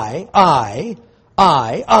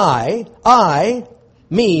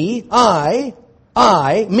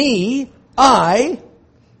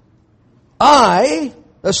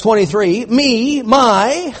 That's 23. Me,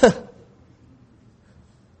 my.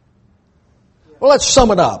 Well, let's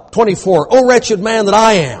sum it up. 24. Oh, wretched man that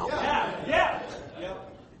I am.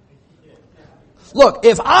 Look,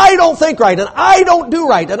 if I don't think right, and I don't do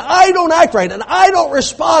right, and I don't act right, and I don't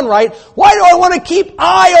respond right, why do I want to keep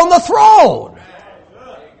I on the throne?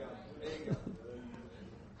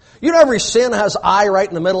 You know every sin has I right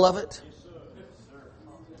in the middle of it?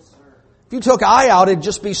 If you took I out, it'd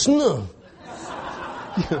just be sn.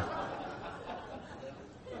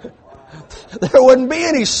 There wouldn't be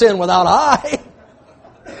any sin without I.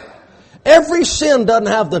 Every sin doesn't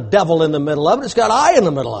have the devil in the middle of it. It's got I in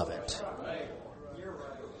the middle of it.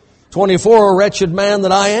 24, a wretched man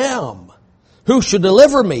that I am. Who should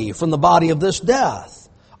deliver me from the body of this death?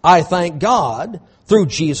 I thank God through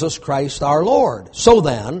Jesus Christ our Lord. So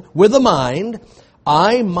then, with the mind,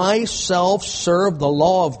 I myself serve the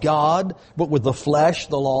law of God, but with the flesh,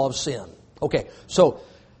 the law of sin. Okay, so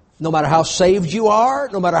no matter how saved you are,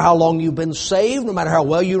 no matter how long you've been saved, no matter how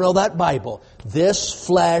well you know that Bible, this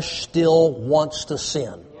flesh still wants to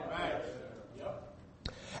sin.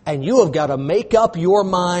 And you have got to make up your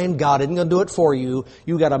mind. God isn't going to do it for you.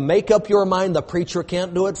 You've got to make up your mind. The preacher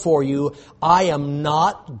can't do it for you. I am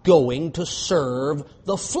not going to serve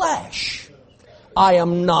the flesh. I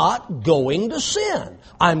am not going to sin.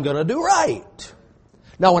 I'm going to do right.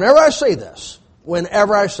 Now, whenever I say this,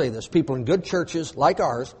 people in good churches like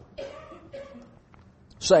ours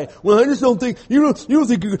say, well, I just don't think, you don't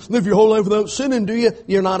think you can live your whole life without sinning, do you?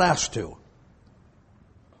 You're not asked to.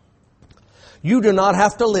 You do not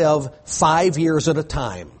have to live 5 years at a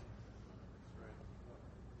time.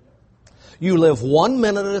 You live 1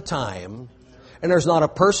 minute at a time, and there's not a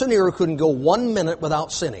person here who couldn't go 1 minute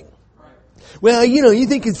without sinning. Well, you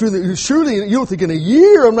think it's surely you don't think in a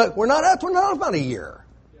year. We're not about a year.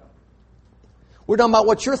 We're talking about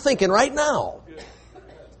what you're thinking right now.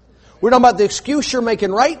 We're talking about the excuse you're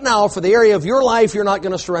making right now for the area of your life you're not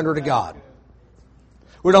going to surrender to God.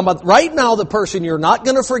 We're talking about right now the person you're not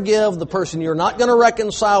going to forgive, the person you're not going to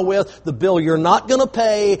reconcile with, the bill you're not going to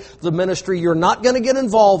pay, the ministry you're not going to get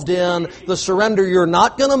involved in, the surrender you're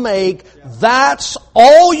not going to make. That's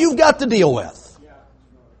all you've got to deal with.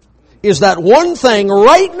 Is that one thing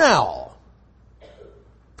right now.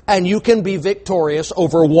 And you can be victorious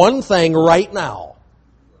over one thing right now.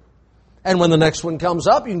 And when the next one comes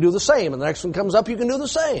up, you can do the same. And the next one comes up, you can do the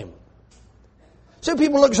same. Some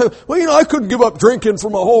people look and say, well, I couldn't give up drinking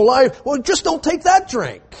for my whole life. Well, just don't take that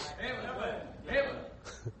drink.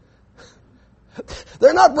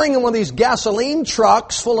 They're not bringing one of these gasoline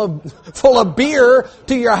trucks full of beer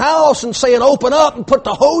to your house and saying, open up and put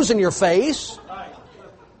the hose in your face.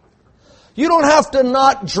 You don't have to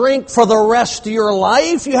not drink for the rest of your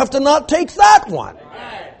life. You have to not take that one.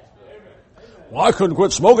 Well, I couldn't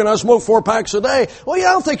quit smoking. I smoke 4 packs a day. Well, I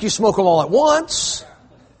don't think you smoke them all at once.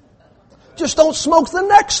 Just don't smoke the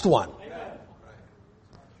next one.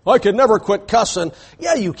 I could never quit cussing.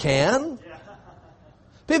 Yeah, you can.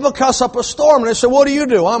 People cuss up a storm and they say, what do you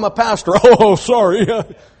do? I'm a pastor. Oh, sorry.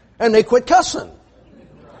 And they quit cussing.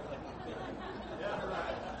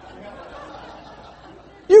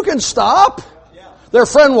 can stop. Their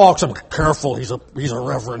friend walks up, careful, he's a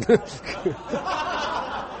reverend.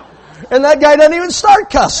 And that guy doesn't even start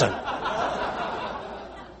cussing.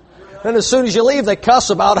 And as soon as you leave, they cuss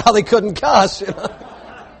about how they couldn't cuss.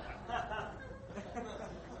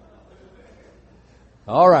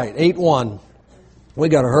 All right, 8:1. We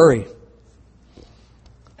got to hurry.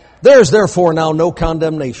 There is therefore now no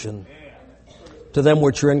condemnation to them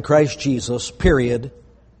which are in Christ Jesus, period.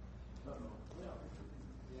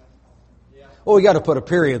 Well, we got to put a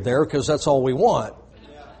period there because that's all we want.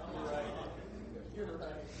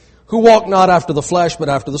 Who walk not after the flesh, but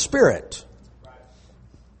after the Spirit.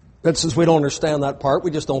 But since we don't understand that part,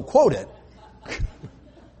 we just don't quote it.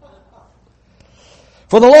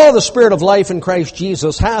 For the law of the Spirit of life in Christ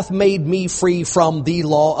Jesus hath made me free from the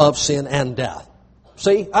law of sin and death.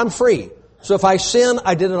 See, I'm free. So if I sin,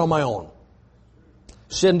 I did it on my own.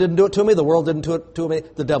 Sin didn't do it to me. The world didn't do it to me.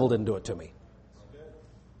 The devil didn't do it to me.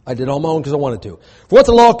 I did it on my own because I wanted to. For what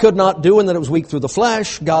the law could not do, in that it was weak through the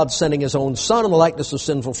flesh, God sending His own Son in the likeness of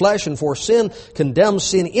sinful flesh, and for sin condemned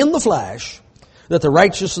sin in the flesh, that the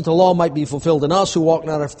righteousness of the law might be fulfilled in us who walk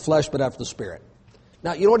not after the flesh, but after the Spirit.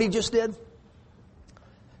 Now, you know what He just did?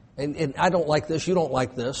 And I don't like this, you don't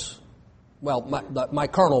like this. Well, my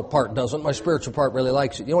carnal part doesn't. My spiritual part really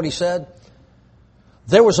likes it. You know what He said?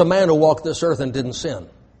 There was a man who walked this earth and didn't sin.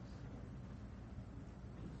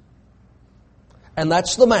 And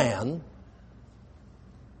that's the man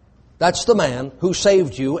who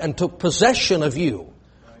saved you and took possession of you.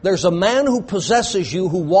 There's a man who possesses you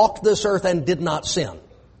who walked this earth and did not sin.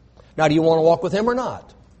 Now, do you want to walk with Him or not?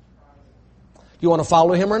 Do you want to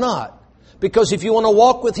follow Him or not? Because if you want to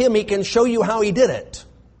walk with Him, He can show you how He did it.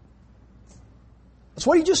 That's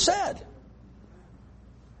what He just said.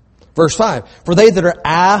 Verse 5, for they that are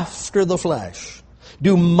after the flesh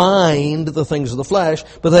do mind the things of the flesh,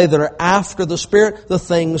 but they that are after the Spirit, the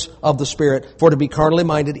things of the Spirit. For to be carnally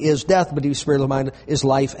minded is death, but to be spiritually minded is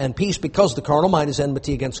life and peace, because the carnal mind is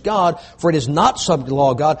enmity against God, for it is not subject to the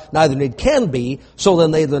law of God, neither indeed can be, so then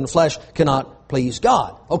they that are in the flesh cannot please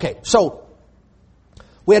God. Okay, so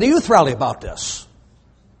we had a youth rally about this.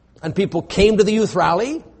 And people came to the youth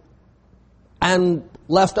rally and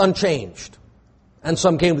left unchanged. And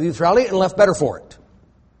some came to the youth rally and left better for it.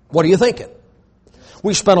 What are you thinking?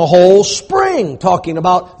 We spent a whole spring talking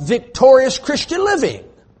about victorious Christian living.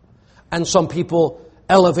 And some people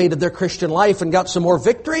elevated their Christian life and got some more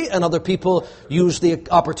victory, and other people used the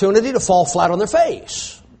opportunity to fall flat on their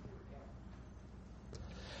face.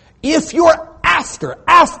 If you're after,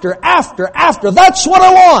 that's what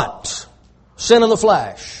I want. Sin in the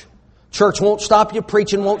flesh. Church won't stop you,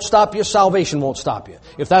 preaching won't stop you, salvation won't stop you.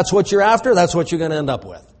 If that's what you're after, that's what you're going to end up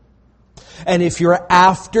with. And if you're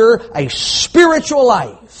after a spiritual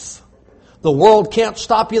life, the world can't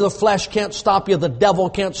stop you, the flesh can't stop you, the devil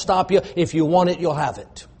can't stop you. If you want it, you'll have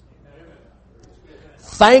it.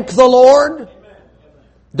 Thank the Lord.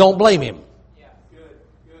 Don't blame Him.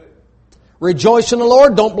 Rejoice in the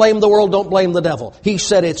Lord. Don't blame the world. Don't blame the devil. He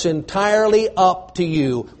said it's entirely up to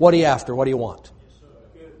you. What are you after? What do you want?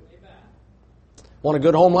 Want a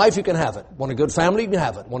good home life? You can have it. Want a good family? You can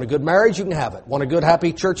have it. Want a good marriage? You can have it. Want a good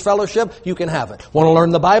happy church fellowship? You can have it. Want to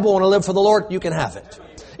learn the Bible? Want to live for the Lord? You can have it.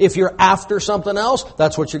 If you're after something else,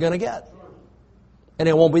 that's what you're going to get. And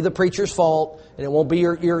it won't be the preacher's fault. And it won't be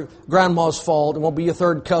your grandma's fault. It won't be your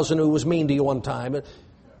third cousin who was mean to you one time.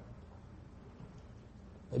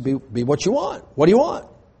 It'd be what you want. What do you want?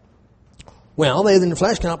 Well, they in the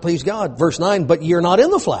flesh cannot please God. Verse 9, but ye are not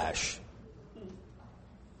in the flesh,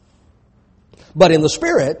 but in the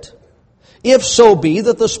Spirit, if so be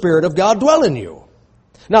that the Spirit of God dwell in you.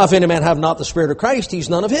 Now, if any man have not the Spirit of Christ, he's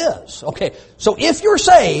none of His. Okay, so if you're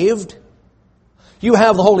saved, you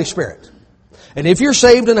have the Holy Spirit. And if you're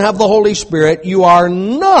saved and have the Holy Spirit, you are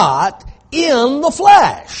not in the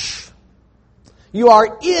flesh. You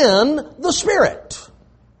are in the Spirit.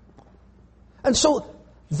 And so,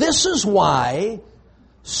 this is why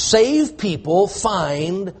saved people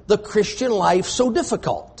find the Christian life so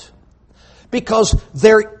difficult. Because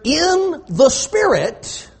they're in the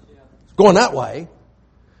Spirit, going that way,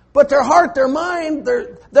 but their heart, their mind,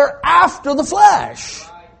 they're after the flesh.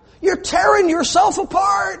 You're tearing yourself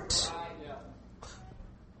apart.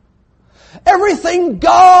 Everything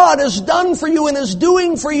God has done for you and is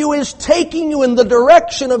doing for you is taking you in the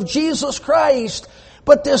direction of Jesus Christ.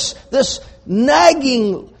 But this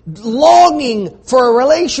nagging, longing for a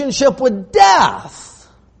relationship with death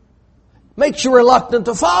makes you reluctant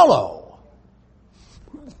to follow.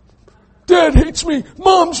 Dad hates me.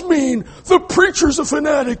 Mom's mean. The preacher's a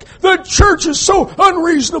fanatic. The church is so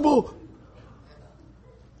unreasonable.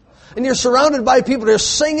 And you're surrounded by people that are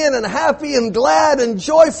singing and happy and glad and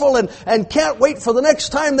joyful and can't wait for the next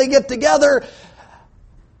time they get together.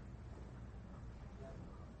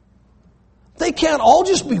 They can't all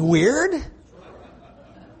just be weird.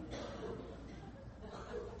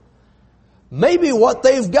 Maybe what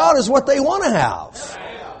they've got is what they want to have.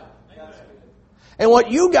 And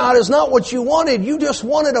what you got is not what you wanted. You just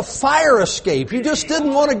wanted a fire escape. You just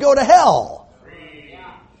didn't want to go to hell.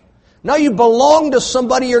 Now you belong to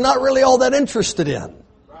somebody you're not really all that interested in.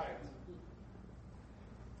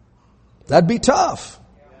 That'd be tough.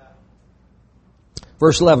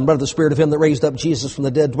 Verse 11, but if the Spirit of Him that raised up Jesus from the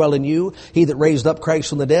dead dwell in you, He that raised up Christ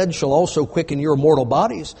from the dead shall also quicken your mortal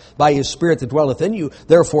bodies by His Spirit that dwelleth in you.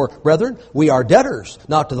 Therefore, brethren, we are debtors,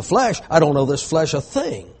 not to the flesh. I don't know this flesh a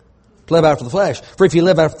thing, to live after the flesh. For if ye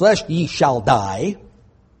live after the flesh, ye shall die.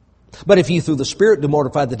 But if ye through the Spirit do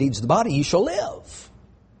mortify the deeds of the body, ye shall live.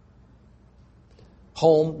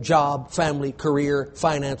 Home, job, family, career,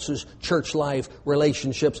 finances, church life,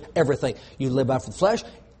 relationships, everything. You live after the flesh,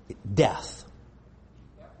 death.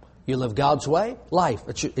 You live God's way, life.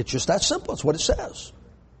 It's just that simple. It's what it says.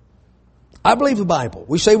 I believe the Bible.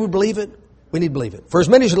 We say we believe it. We need to believe it. For as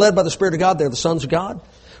many as are led by the Spirit of God, they're the sons of God.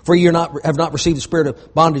 For you have not received the spirit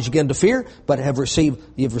of bondage again to fear, but you have received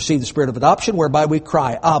the spirit of adoption, whereby we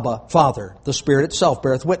cry, Abba, Father. The Spirit itself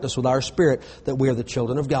beareth witness with our spirit that we are the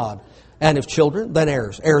children of God. And if children, then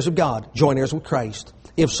heirs, heirs of God, joint heirs with Christ.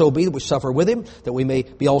 If so be that we suffer with Him, that we may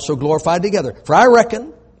be also glorified together. For I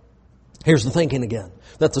reckon, here's the thinking again,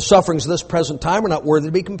 that the sufferings of this present time are not worthy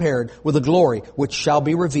to be compared with the glory which shall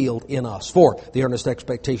be revealed in us. For the earnest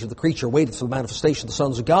expectation of the creature waiteth for the manifestation of the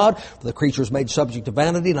sons of God. For the creature is made subject to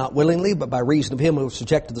vanity, not willingly, but by reason of Him who is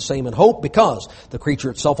subjected the same in hope, because the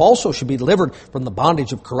creature itself also should be delivered from the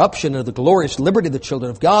bondage of corruption into the glorious liberty of the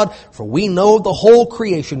children of God. For we know the whole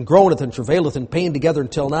creation groaneth and travaileth in pain together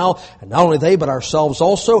until now, and not only they, but ourselves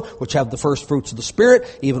also, which have the first fruits of the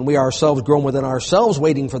Spirit, even we ourselves groan within ourselves,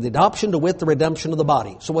 waiting for the adoption, to wit, the redemption of the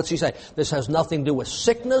body. So what's he say? This has nothing to do with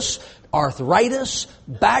sickness, arthritis,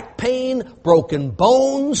 back pain, broken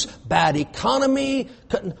bones, bad economy.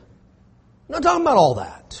 I'm not talking about all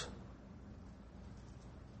that.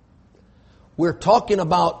 We're talking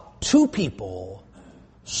about two people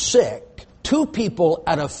sick, two people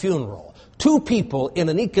at a funeral, two people in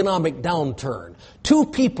an economic downturn, two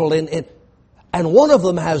people and one of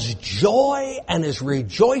them has joy and is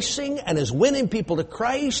rejoicing and is winning people to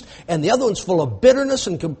Christ, and the other one's full of bitterness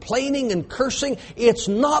and complaining and cursing. It's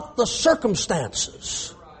not the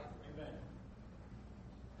circumstances.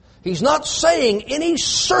 He's not saying any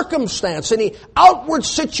circumstance, any outward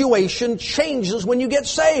situation changes when you get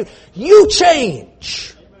saved. You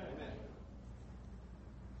change.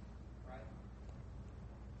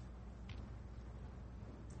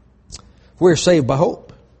 We're saved by hope.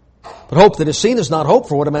 But hope that is seen is not hope,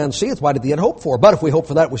 for what a man seeth, why did he yet hope for? But if we hope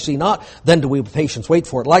for that we see not, then do we with patience wait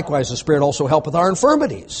for it. Likewise, the Spirit also helpeth our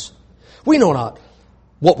infirmities. We know not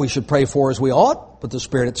what we should pray for as we ought, but the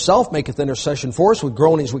Spirit itself maketh intercession for us with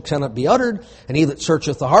groanings which cannot be uttered. And He that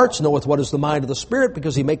searcheth the hearts knoweth what is the mind of the Spirit,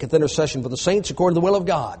 because He maketh intercession for the saints according to the will of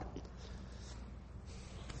God.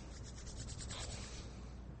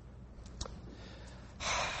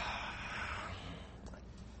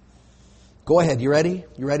 Go ahead. You ready?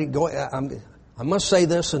 You ready? Go. I must say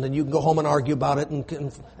this, and then you can go home and argue about it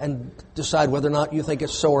and decide whether or not you think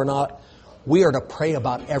it's so or not. We are to pray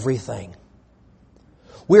about everything.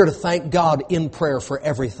 We are to thank God in prayer for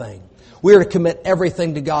everything. We are to commit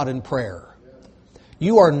everything to God in prayer.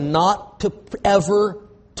 You are not ever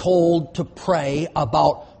told to pray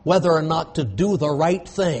about whether or not to do the right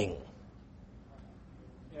thing.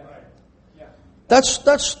 That's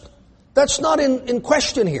not in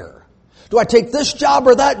question here. Do I take this job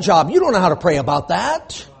or that job? You don't know how to pray about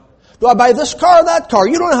that. Do I buy this car or that car?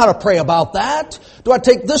 You don't know how to pray about that. Do I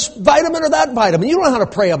take this vitamin or that vitamin? You don't know how to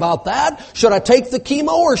pray about that. Should I take the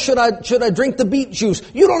chemo or should I drink the beet juice?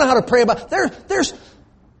 You don't know how to pray about there's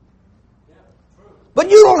But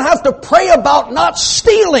you don't have to pray about not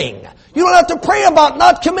stealing. You don't have to pray about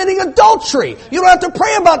not committing adultery. You don't have to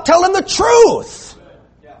pray about telling the truth.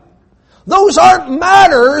 Those aren't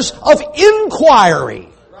matters of inquiry.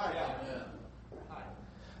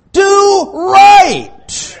 Do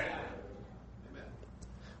right.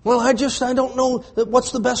 Well, I don't know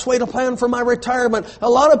what's the best way to plan for my retirement. A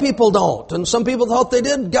lot of people don't. And some people thought they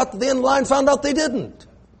did, got to the end of the line, found out they didn't.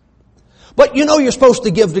 But you know you're supposed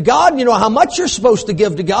to give to God, and you know how much you're supposed to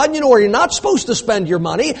give to God, and you know where you're not supposed to spend your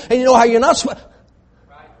money, and you know how you're not supposed...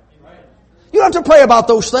 You don't have to pray about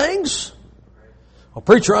those things. Well,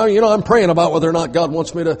 preacher, I'm praying about whether or not God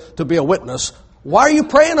wants me to be a witness. Why are you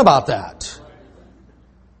praying about that?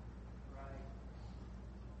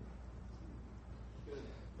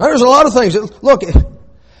 Now, there's a lot of things. Look,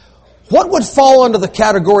 what would fall under the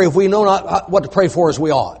category if we know not what to pray for as we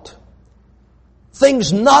ought?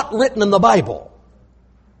 Things not written in the Bible.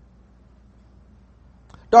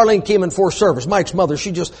 Darlene came in for service. Mike's mother,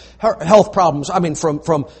 her health problems,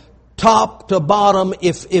 from top to bottom,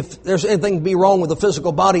 if there's anything to be wrong with the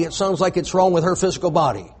physical body, it sounds like it's wrong with her physical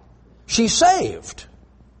body. She's saved.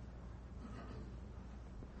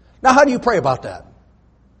 Now, how do you pray about that?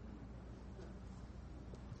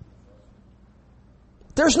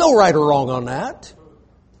 There's no right or wrong on that.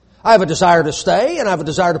 I have a desire to stay, and I have a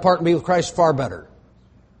desire to part and be with Christ far better.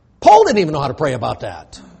 Paul didn't even know how to pray about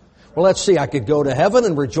that. Well, let's see, I could go to heaven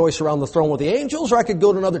and rejoice around the throne with the angels, or I could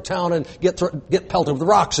go to another town and get pelted with the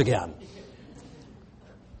rocks again.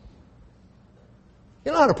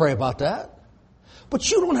 You know how to pray about that.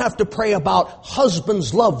 But you don't have to pray about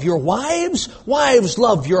husbands love your wives, wives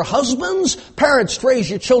love your husbands, parents raise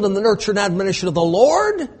your children in the nurture and admonition of the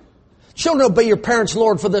Lord. Children obey your parents,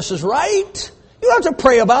 Lord, for this is right. You don't have to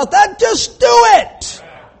pray about that, just do it.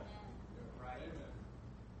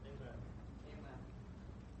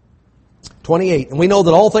 28, and we know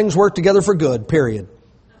that all things work together for good, period.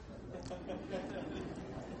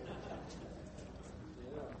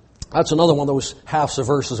 That's another one of those halves of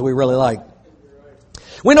verses we really like.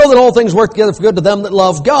 We know that all things work together for good to them that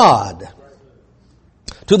love God.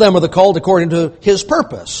 To them are the called according to His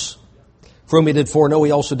purpose. For whom He did foreknow,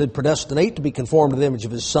 He also did predestinate to be conformed to the image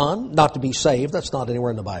of His Son, not to be saved. That's not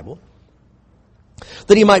anywhere in the Bible.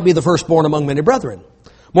 That He might be the firstborn among many brethren.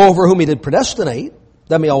 Moreover, whom He did predestinate,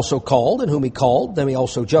 them He also called, and whom He called, them He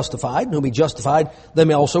also justified, and whom He justified, them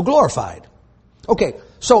He also glorified. Okay,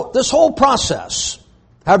 so this whole process,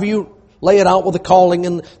 have you lay it out with the calling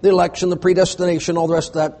and the election, the predestination, all the rest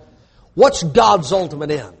of that? What's God's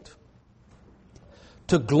ultimate end?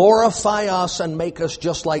 To glorify us and make us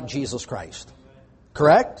just like Jesus Christ.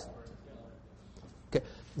 Correct? Okay.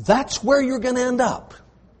 That's where you're going to end up.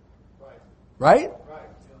 Right?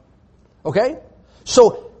 Okay?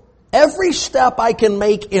 So, every step I can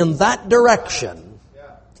make in that direction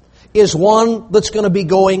is one that's going to be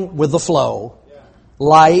going with the flow.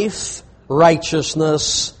 Life,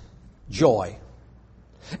 righteousness, joy.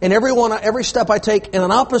 And every step I take in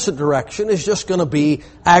an opposite direction is just going to be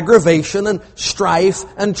aggravation and strife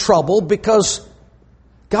and trouble because,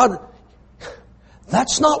 God,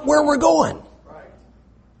 that's not where we're going.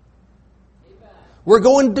 We're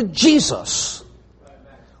going to Jesus.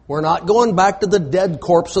 We're not going back to the dead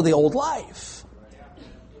corpse of the old life.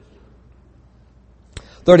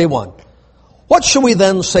 31. What shall we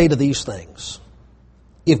then say to these things?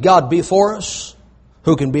 If God be for us,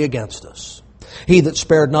 who can be against us? He that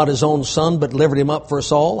spared not His own Son, but delivered Him up for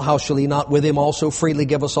us all, how shall He not with Him also freely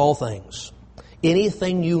give us all things?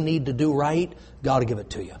 Anything you need to do right, God will give it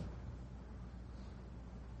to you.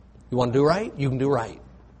 You want to do right? You can do right.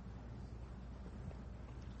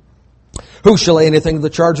 Who shall lay anything to the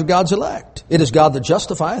charge of God's elect? It is God that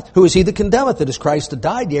justifieth. Who is He that condemneth? It is Christ that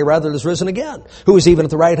died, yea, rather that is risen again. Who is even at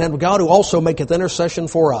the right hand of God, who also maketh intercession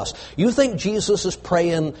for us? You think Jesus is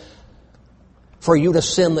praying for you to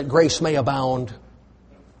sin that grace may abound?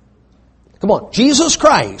 Come on. Jesus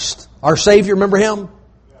Christ, our Savior, remember Him?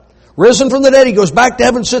 Risen from the dead, He goes back to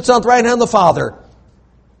heaven, sits on the right hand of the Father.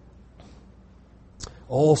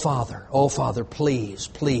 Oh Father, please,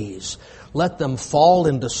 please, let them fall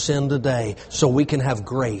into sin today so we can have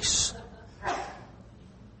grace.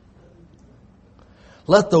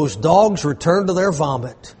 Let those dogs return to their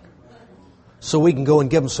vomit so we can go and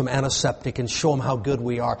give them some antiseptic and show them how good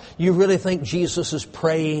we are. You really think Jesus is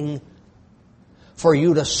praying for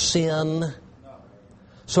you to sin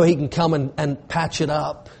so He can come and patch it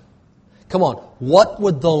up? Come on, what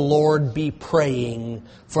would the Lord be praying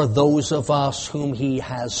for those of us whom He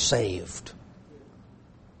has saved?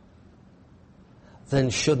 Then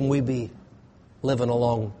shouldn't we be living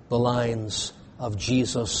along the lines of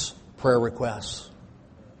Jesus' prayer requests?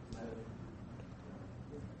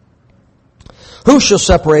 Who shall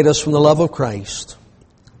separate us from the love of Christ?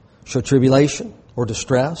 Shall tribulation, or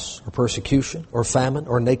distress, or persecution, or famine,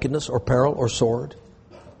 or nakedness, or peril, or sword?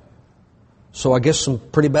 So I guess some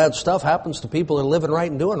pretty bad stuff happens to people that are living right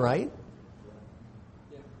and doing right.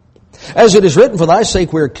 As it is written, for thy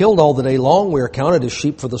sake we are killed all the day long, we are counted as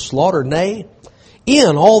sheep for the slaughter. Nay,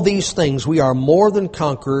 in all these things we are more than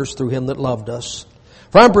conquerors through Him that loved us.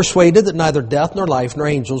 For I am persuaded that neither death, nor life, nor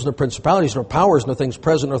angels, nor principalities, nor powers, nor things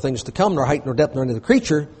present, nor things to come, nor height, nor depth, nor any other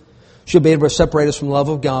creature shall be able to separate us from the love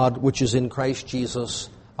of God, which is in Christ Jesus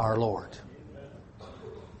our Lord.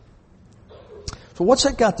 So what's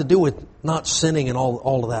that got to do with not sinning and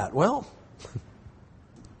all of that? Well,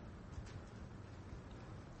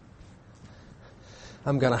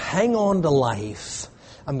 I'm going to hang on to life.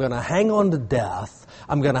 I'm going to hang on to death.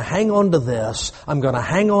 I'm going to hang on to this. I'm going to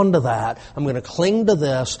hang on to that. I'm going to cling to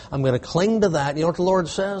this. I'm going to cling to that. You know what the Lord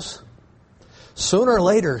says? Sooner or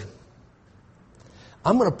later,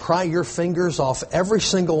 I'm going to pry your fingers off every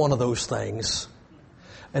single one of those things.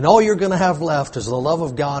 And all you're going to have left is the love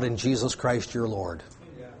of God in Jesus Christ your Lord.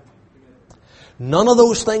 None of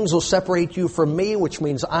those things will separate you from me, which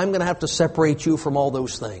means I'm going to have to separate you from all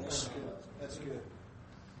those things. That's good.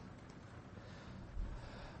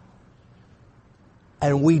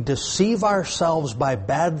 And we deceive ourselves by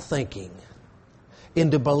bad thinking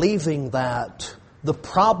into believing that the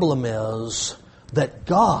problem is that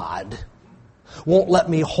God won't let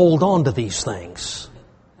me hold on to these things.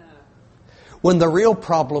 When the real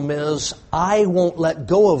problem is, I won't let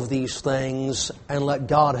go of these things and let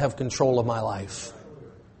God have control of my life.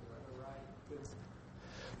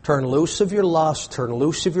 Turn loose of your lust, turn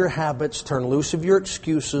loose of your habits, turn loose of your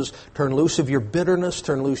excuses, turn loose of your bitterness,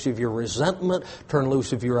 turn loose of your resentment, turn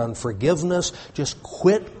loose of your unforgiveness. Just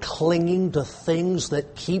quit clinging to things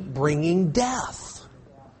that keep bringing death.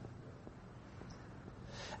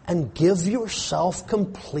 And give yourself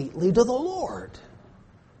completely to the Lord.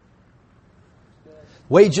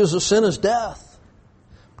 Wages of sin is death.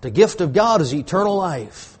 The gift of God is eternal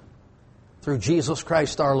life through Jesus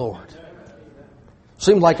Christ our Lord.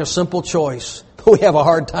 Seems like a simple choice. We have a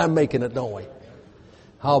hard time making it, don't we?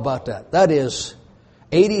 How about that? That is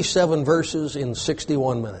 87 verses in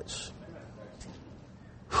 61 minutes.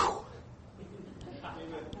 Whew.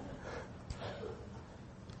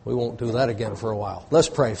 We won't do that again for a while. Let's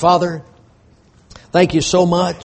pray. Father, thank you so much.